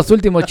 Todos los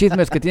últimos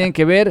chismes que tienen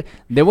que ver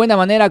de buena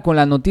manera con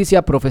la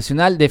noticia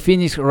profesional de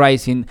Phoenix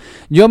Rising.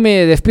 Yo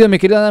me despido, mi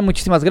querido Dan,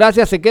 muchísimas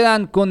gracias. Se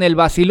quedan con el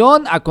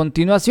vacilón. A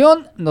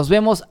continuación, nos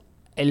vemos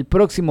el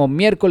próximo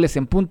miércoles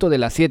en punto de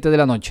las 7 de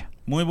la noche.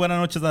 Muy buenas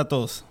noches a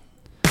todos.